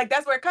 Like,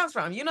 that's where it comes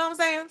from. You know what I'm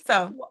saying?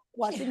 So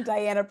watching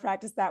Diana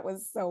practice that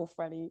was so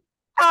funny.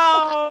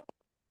 Oh,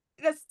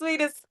 the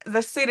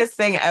sweetest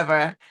thing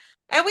ever.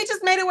 And we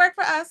just made it work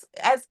for us,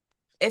 as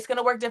it's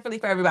gonna work differently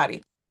for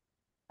everybody.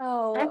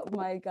 Oh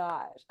my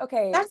gosh.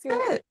 Okay. That's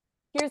it.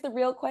 Here's the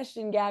real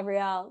question,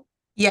 Gabrielle.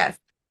 Yes.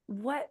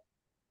 What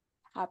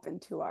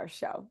happened to our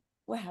show?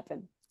 What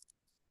happened?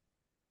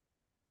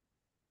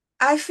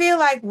 I feel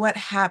like what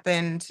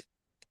happened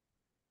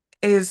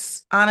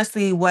is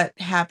honestly what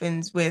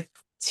happens with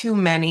too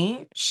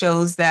many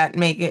shows that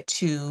make it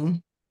to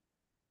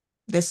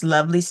this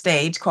lovely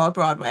stage called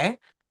Broadway.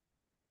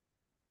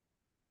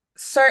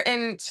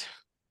 Certain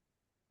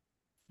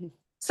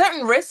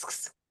certain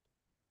risks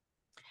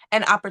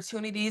and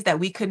opportunities that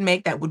we could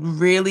make that would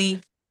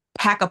really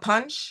pack a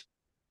punch,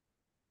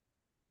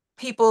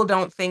 people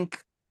don't think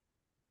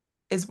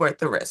is worth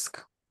the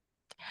risk.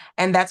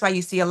 And that's why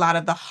you see a lot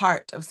of the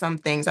heart of some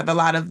things, of a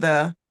lot of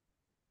the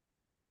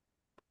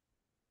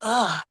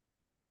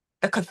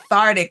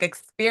cathartic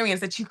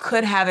experience that you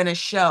could have in a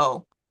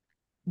show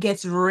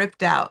gets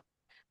ripped out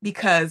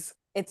because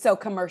it's so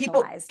people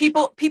commercialized.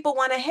 people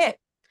want to hit.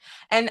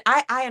 And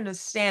I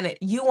understand it.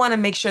 You want to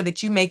make sure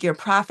that you make your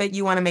profit.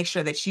 You want to make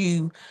sure that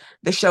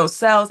the show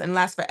sells and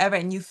lasts forever.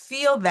 And you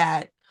feel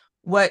that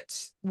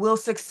what will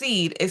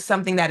succeed is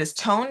something that is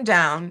toned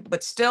down,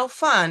 but still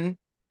fun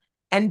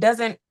and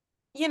doesn't,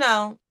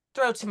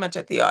 throw too much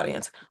at the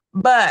audience.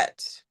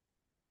 But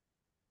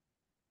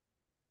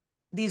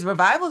these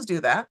revivals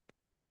do that.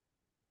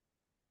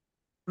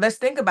 Let's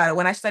think about it.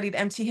 When I studied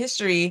MT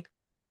history,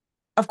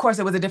 of course,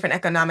 it was a different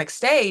economic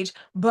stage,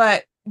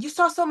 but you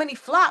saw so many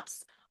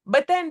flops.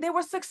 But then there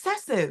were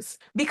successes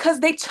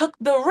because they took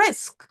the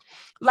risk.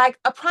 Like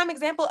a prime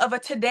example of a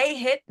today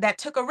hit that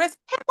took a risk,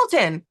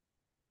 Hamilton.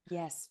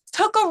 Yes.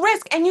 Took a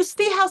risk, and you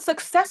see how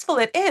successful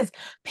it is.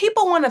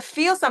 People want to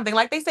feel something.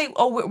 Like they say,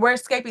 oh, we're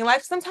escaping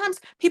life. Sometimes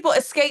people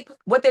escape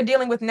what they're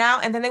dealing with now,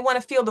 and then they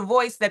want to feel the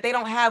voice that they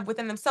don't have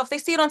within themselves. They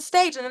see it on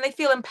stage, and then they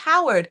feel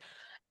empowered.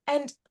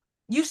 And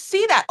you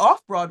see that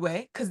off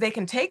Broadway because they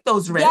can take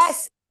those risks.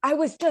 Yes, I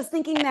was just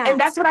thinking that. And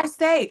that's what I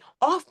say.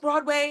 Off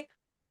Broadway,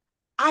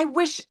 I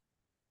wish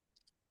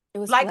it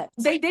was like flipped.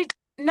 they did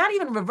not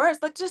even reverse,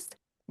 like just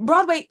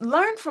Broadway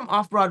learn from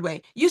off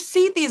Broadway. You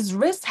see these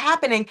risks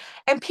happening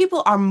and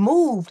people are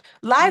moved.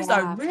 Lives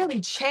are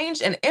really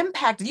changed and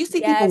impacted. You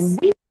see people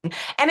weeping.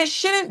 And it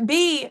shouldn't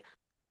be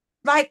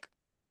like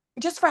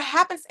just for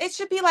happens. It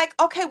should be like,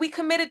 okay, we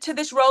committed to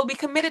this role. We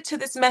committed to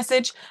this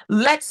message.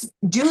 Let's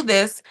do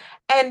this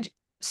and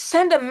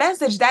send a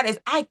message that is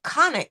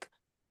iconic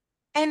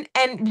and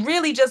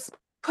really just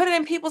put it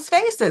in people's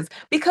faces,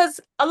 because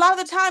a lot of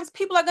the times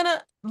people are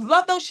gonna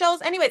love those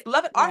shows anyways,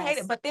 love it or hate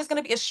it, but there's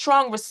gonna be a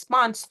strong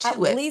response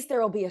to it. At least there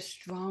will be a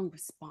strong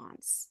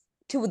response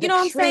to the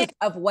what truth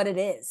of what it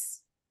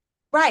is.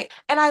 Right.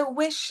 And I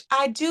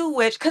do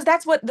wish, because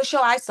that's what the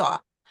show I saw.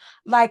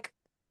 Like,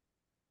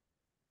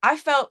 I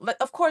felt like,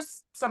 of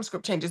course, some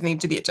script changes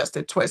need to be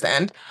adjusted towards the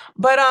end,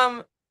 but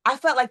I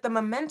felt like the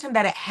momentum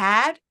that it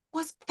had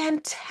was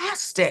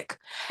fantastic.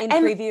 In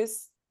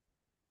previews?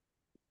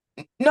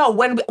 No,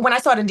 when I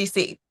saw it in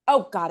DC.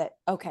 Oh, got it.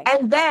 Okay.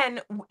 And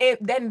then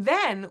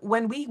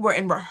when we were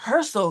in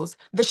rehearsals,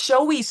 the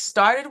show we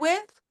started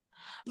with,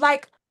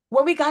 like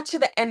when we got to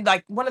the end,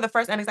 like one of the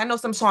first endings, I know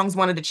some songs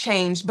wanted to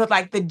change, but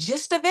like the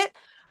gist of it,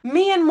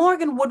 me and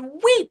Morgan would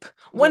weep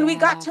when we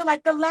got to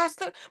like the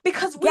last,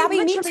 because we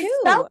literally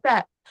felt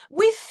that.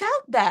 We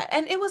felt that.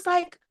 And it was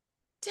like,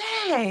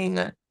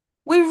 dang,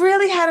 we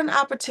really had an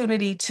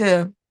opportunity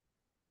to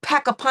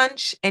pack a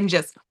punch and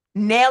just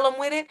nail them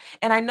with it.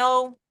 And I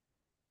know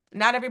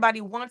not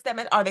everybody wants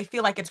that, or they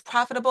feel like it's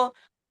profitable,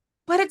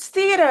 but it's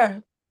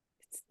theater.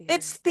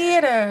 It's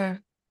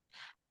theater.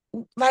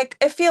 Like,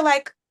 I feel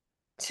like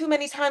too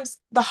many times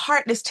the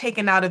heart is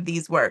taken out of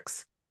these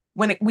works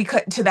when we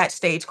cut to that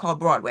stage called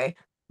Broadway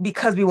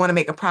because we want to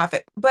make a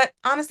profit. But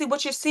honestly,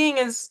 what you're seeing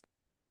is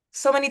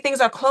so many things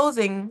are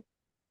closing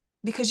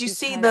because you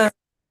see the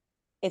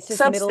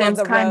substance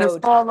kind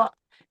of fall off.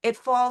 It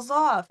falls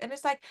off. And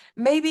it's like,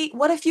 maybe,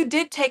 what if you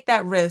did take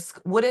that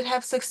risk? Would it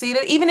have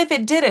succeeded? Even if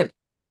it didn't?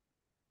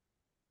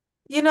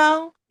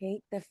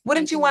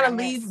 Wouldn't you want to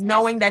leave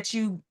knowing that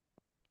you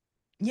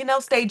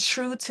stayed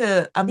true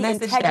to a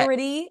message,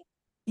 integrity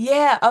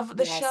of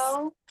the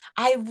show?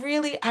 I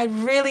really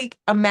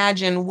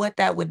imagine what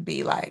that would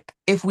be like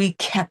if we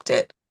kept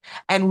it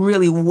and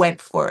really went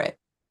for it.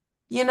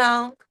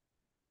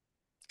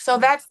 So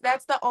that's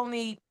the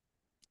only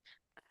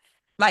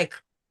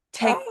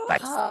take,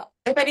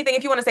 if anything,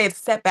 if you want to say it's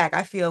setback,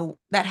 I feel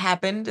that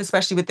happened,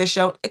 especially with this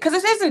show, because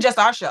this isn't just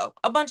our show.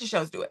 A bunch of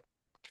shows do it.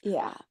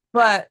 Yeah.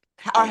 But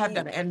or have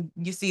done it, and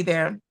you see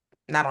they're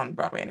not on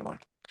Broadway anymore.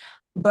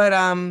 But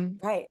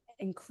right,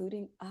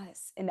 including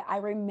us. And I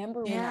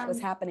remember when that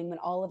was happening, when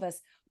all of us,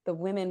 the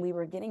women, we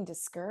were getting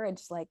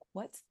discouraged, like,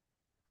 what's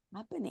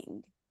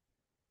happening?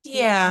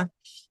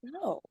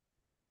 No.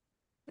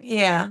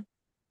 Yeah.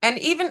 And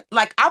even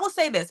I will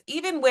say this,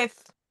 even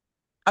with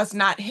us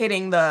not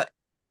hitting the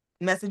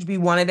message we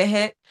wanted to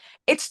hit,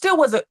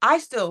 I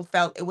still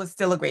felt it was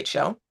still a great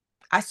show.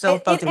 I still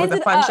felt it was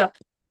a fun show.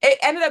 It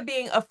ended up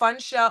being a fun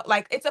show.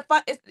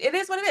 It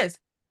is what it is.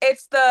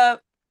 It's the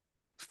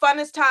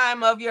funnest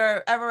time of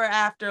your ever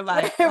after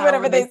life,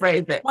 whatever they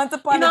phrase it. Once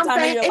upon a time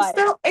in your life.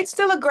 It's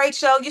still a great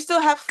show. You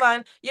still have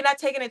fun. You're not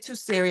taking it too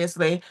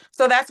seriously.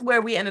 So that's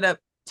where we ended up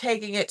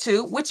taking it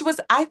to, which was,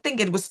 I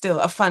think it was still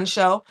a fun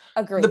show.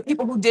 Agreed. The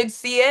people who did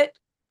see it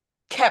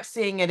kept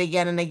seeing it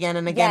again and again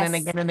and again and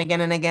again and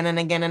again and again and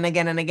again and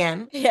again and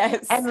again.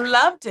 Yes. And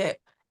loved it.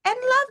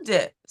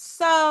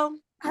 So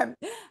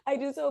I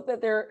just hope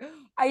that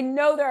I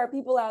know there are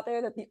people out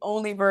there that the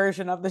only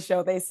version of the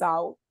show they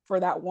saw for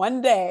that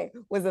one day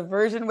was a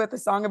version with a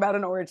song about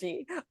an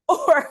orgy,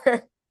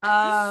 or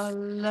Oh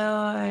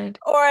Lord.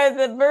 or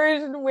the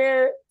version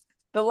where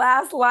the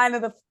last line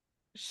of the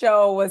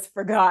show was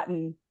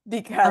forgotten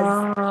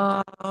because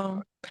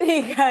Oh,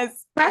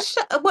 because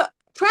pressure. What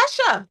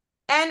pressure?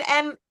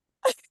 And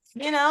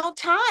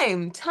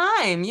time.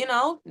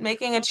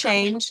 Making a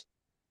change,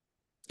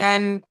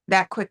 and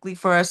that quickly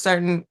for a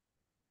certain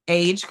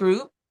age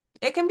group,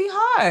 it can be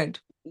hard.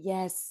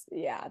 yes,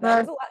 yeah, that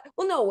was But a lot.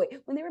 Well, no, wait,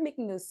 when they were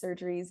making those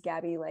surgeries,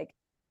 Gabby, like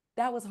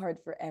that was hard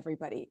for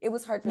everybody. It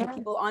was hard for the yeah,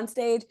 people on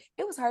stage.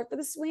 It was hard for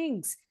the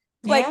swings.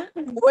 Like,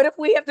 yeah. what if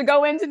we have to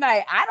go in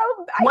tonight? I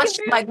can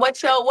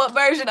do What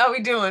version are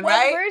we doing, what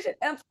right? version.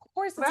 And of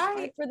course, it's hard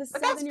Right. for the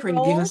But that's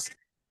 7-year-old. previews.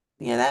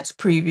 Yeah, that's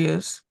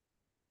previews.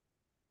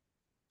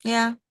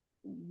 Yeah.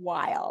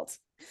 Wild.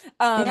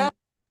 Yeah.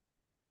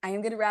 I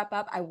am going to wrap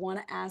up. I want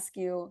to ask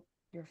you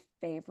your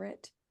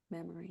favorite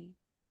memory.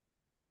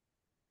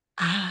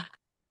 Ah,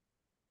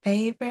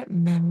 favorite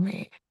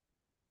memory.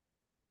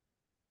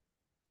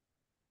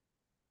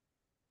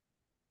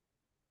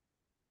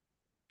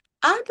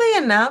 Oddly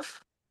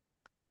enough,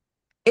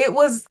 it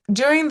was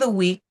during the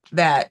week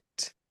that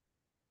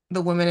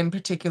the women in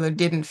particular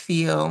didn't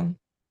feel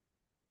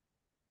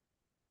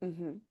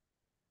Mm-hmm.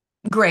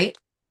 great.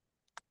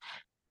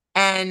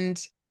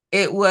 And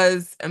it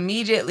was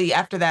immediately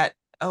after that,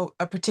 a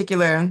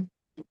particular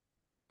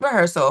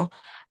rehearsal.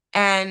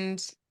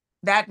 And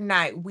that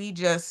night, we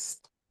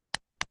just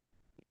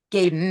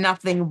gave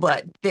nothing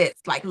but this,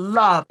 like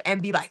love, and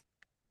be like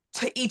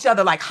to each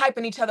other, like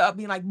hyping each other up,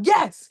 being like,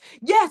 yes,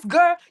 yes,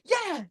 girl,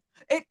 yeah.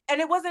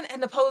 And it wasn't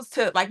an opposed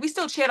to, like, we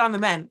still cheered on the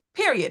men,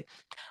 period.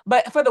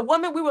 But for the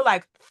women, we were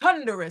like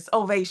thunderous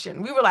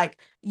ovation. We were like,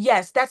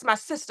 yes, that's my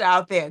sister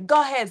out there. Go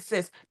ahead,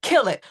 sis,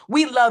 kill it.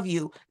 We love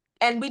you.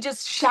 And we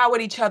just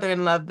showered each other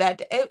in love.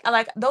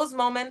 Like those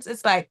moments,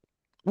 it's like,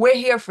 we're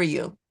here for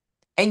you.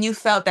 And you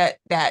felt that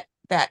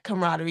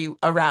camaraderie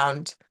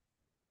around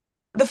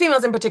the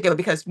females in particular,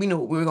 because we knew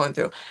what we were going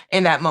through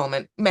in that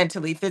moment,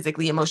 mentally,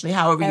 physically, emotionally,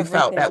 however you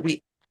felt that Everything.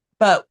 week.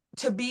 But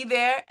to be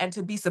there and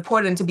to be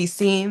supported and to be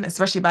seen,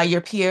 especially by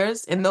your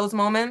peers in those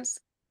moments,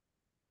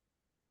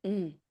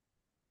 Mm.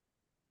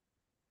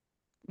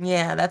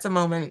 yeah, that's a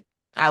moment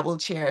I will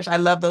cherish. I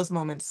love those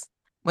moments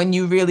when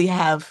you really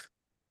have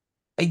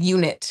a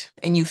unit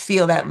and you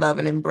feel that love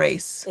and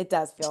embrace, It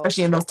does feel,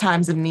 especially in those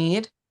times of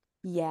need.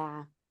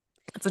 yeah.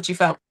 That's what you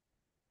felt.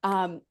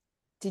 Um,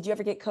 did you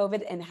ever get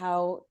COVID, and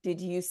how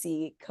did you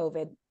see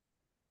COVID?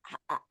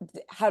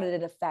 How did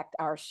it affect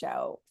our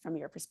show from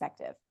your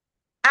perspective?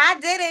 I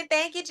did it.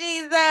 Thank you,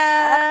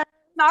 Jesus.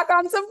 Knock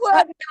on some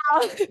wood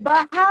now.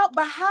 But how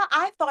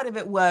I thought of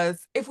it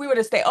was, if we were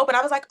to stay open,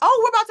 I was like,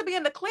 oh, we're about to be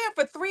in the clear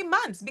for 3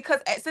 months, because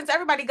since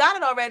everybody got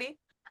it already,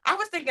 I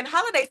was thinking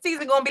holiday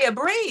season gonna be a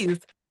breeze,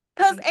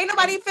 because ain't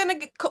nobody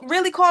finna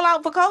really call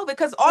out for COVID,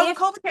 because all the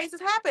COVID cases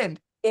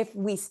happened. If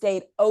we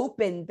stayed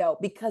open though,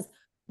 because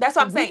That's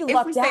what I'm we saying. If we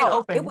lucked stayed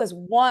out. It open. was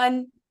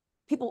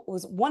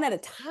one at a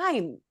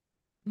time.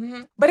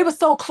 But it was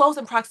so close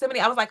in proximity.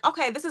 I was like,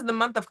 okay, this is the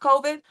month of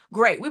COVID.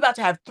 Great. We're about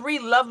to have 3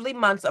 lovely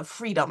months of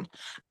freedom.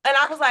 And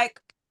I was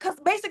like, because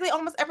basically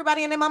almost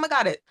everybody and their mama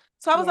got it.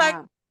 So I was like,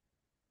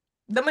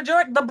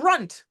 the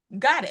brunt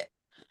got it.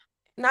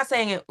 Not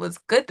saying it was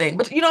a good thing,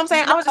 but you know what I'm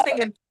saying? I was just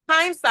thinking,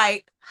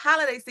 hindsight,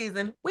 holiday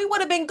season, we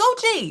would have been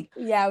Gucci.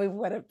 Yeah, we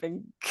would have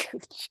been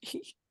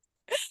Gucci.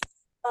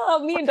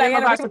 Oh, me and In Diana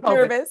were regards so to COVID.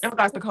 nervous. In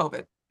regards to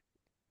COVID.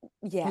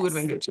 Yes. We would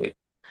have been Gucci.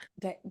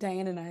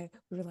 Diane and I,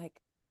 we were like,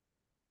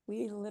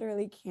 we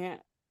literally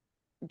can't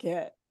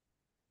get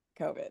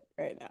COVID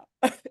right now.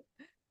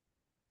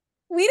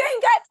 We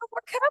didn't get no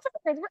more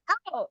COVID.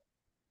 We're out.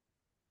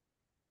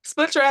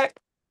 Split track.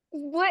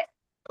 What?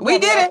 We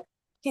did Gabrielle, it.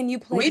 can you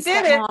play We the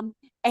did it. stepmom What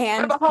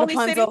and about Holy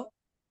City? Rapunzel?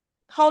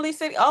 Holy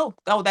City. Oh,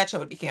 that show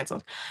would be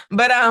canceled.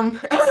 But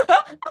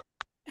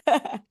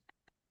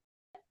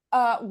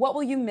What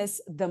will you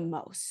miss the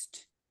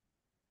most?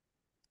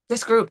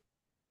 this group.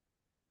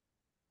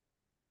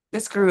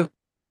 This group.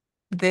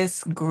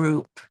 This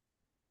group.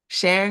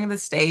 Sharing the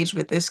stage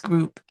with this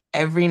group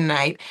every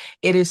night.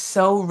 It is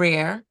so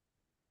rare.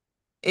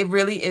 It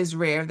really is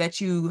rare that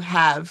you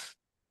have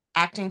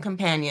acting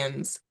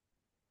companions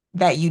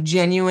that you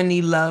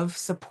genuinely love,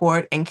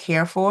 support, and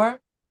care for,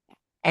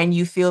 and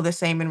you feel the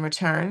same in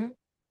return.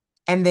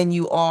 And then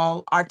you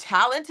all are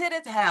talented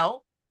as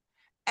hell.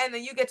 And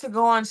then you get to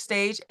go on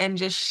stage and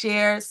just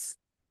share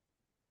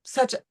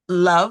such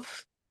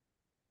love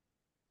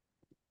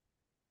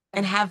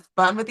and have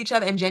fun with each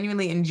other and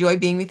genuinely enjoy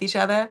being with each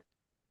other.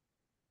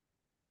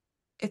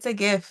 It's a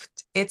gift.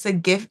 It's a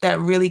gift that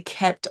really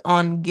kept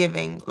on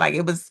giving. Like,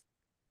 it was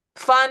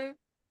fun,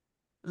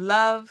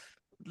 love,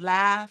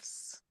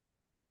 laughs,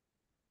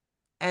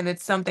 and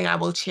it's something I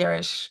will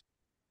cherish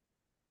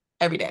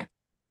every day.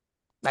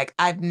 Like,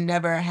 I've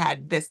never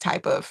had this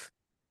type of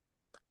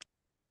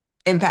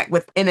impact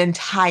with an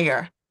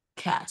entire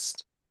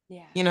cast.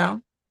 Yeah. You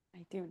know?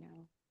 I do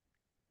know.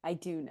 I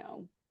do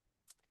know.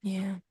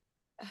 Yeah.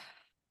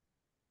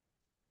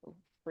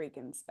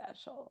 Freaking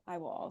special. I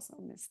will also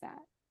miss that.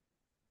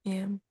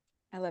 Yeah.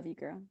 I love you,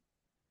 girl.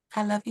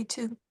 I love you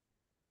too.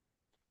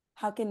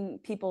 How can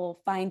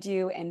people find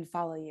you and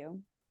follow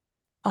you?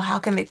 Oh, how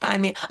can they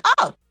find me?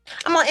 Oh,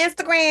 I'm on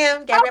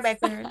Instagram, Gabrielle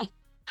Beckford.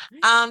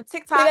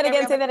 TikTok. Say that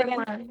again. Gabrielle Say that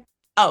Beckford again. 1.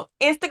 Oh,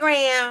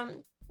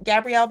 Instagram,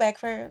 Gabrielle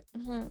Beckford.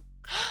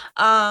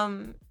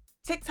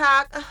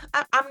 TikTok.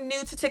 I'm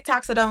new to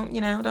TikTok, so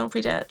don't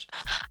prejudge.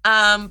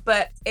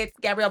 But it's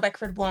Gabrielle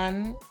Beckford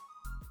 1.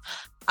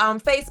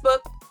 Facebook,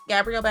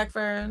 Gabrielle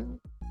Beckford.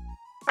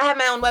 I have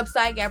my own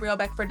website,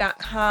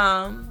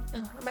 GabrielleBeckford.com. I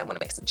might want to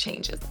make some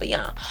changes, but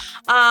yeah.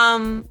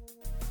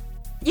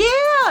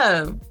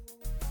 Yeah.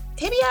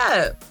 Hit me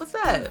up. What's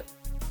up?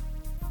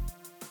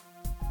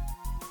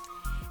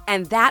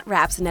 And that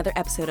wraps another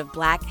episode of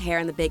Black Hair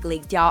in the Big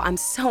Leagues. Y'all, I'm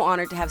so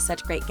honored to have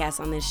such great guests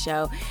on this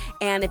show.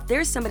 And if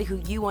there's somebody who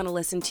you want to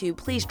listen to,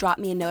 please drop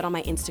me a note on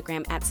my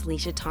Instagram at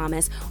Celicia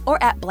Thomas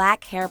or at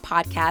Black Hair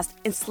Podcast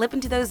and slip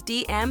into those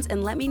DMs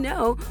and let me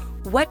know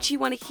what you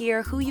want to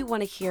hear, who you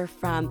want to hear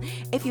from.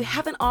 If you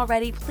haven't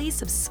already, please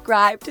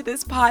subscribe to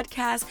this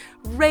podcast,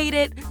 rate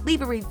it,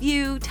 leave a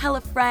review, tell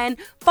a friend,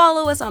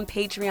 follow us on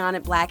Patreon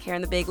at Black Hair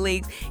in the Big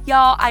Leagues.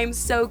 Y'all, I am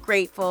so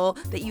grateful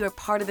that you are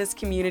part of this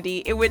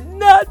community. It would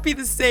not be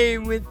the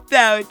same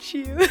without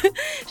you.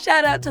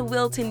 Shout out to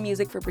Wilton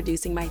Music for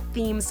producing my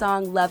theme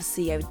song, Love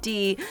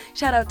COD.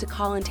 Shout out to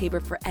Colin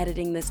Tabor for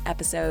editing this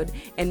episode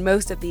and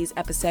most of these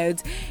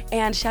episodes.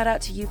 And shout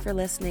out to you for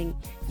listening.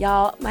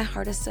 Y'all, my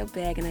heart is so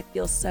big and I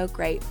feel so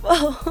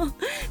grateful.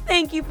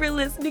 Thank you for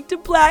listening to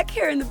Black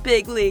Hair in the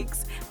Big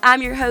Leagues.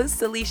 I'm your host,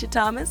 Celicia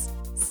Thomas.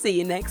 See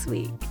you next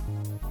week.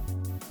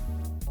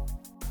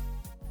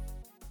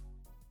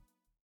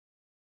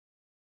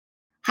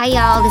 Hi,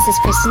 y'all. This is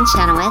Kristen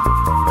Chenoweth.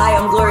 Hi,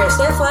 I'm Gloria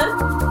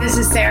Estefan. This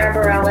is Sarah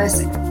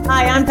Bareilles.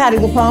 Hi, I'm Patty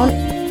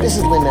LuPone. This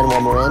is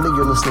Lin-Manuel Miranda.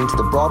 You're listening to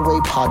the Broadway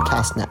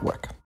Podcast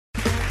Network.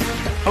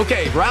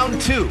 Okay,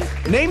 round 2.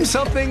 Name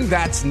something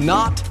that's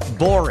not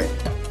boring.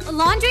 A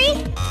laundry?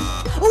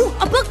 Ooh,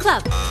 a book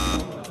club.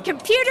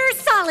 Computer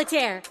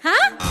solitaire,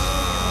 huh?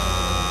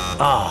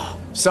 Ah,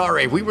 oh,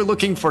 sorry. We were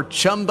looking for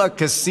Chumba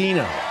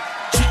Casino.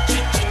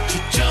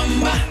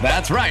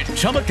 That's right.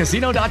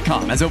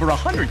 ChumbaCasino.com has over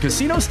 100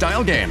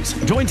 casino-style games.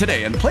 Join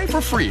today and play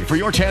for free for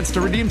your chance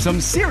to redeem some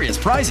serious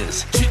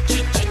prizes.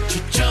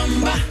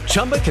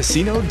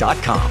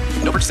 ChumbaCasino.com.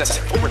 No purchase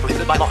necessary. Void where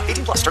prohibited by law.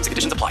 18+ terms and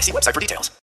conditions apply. See website for details.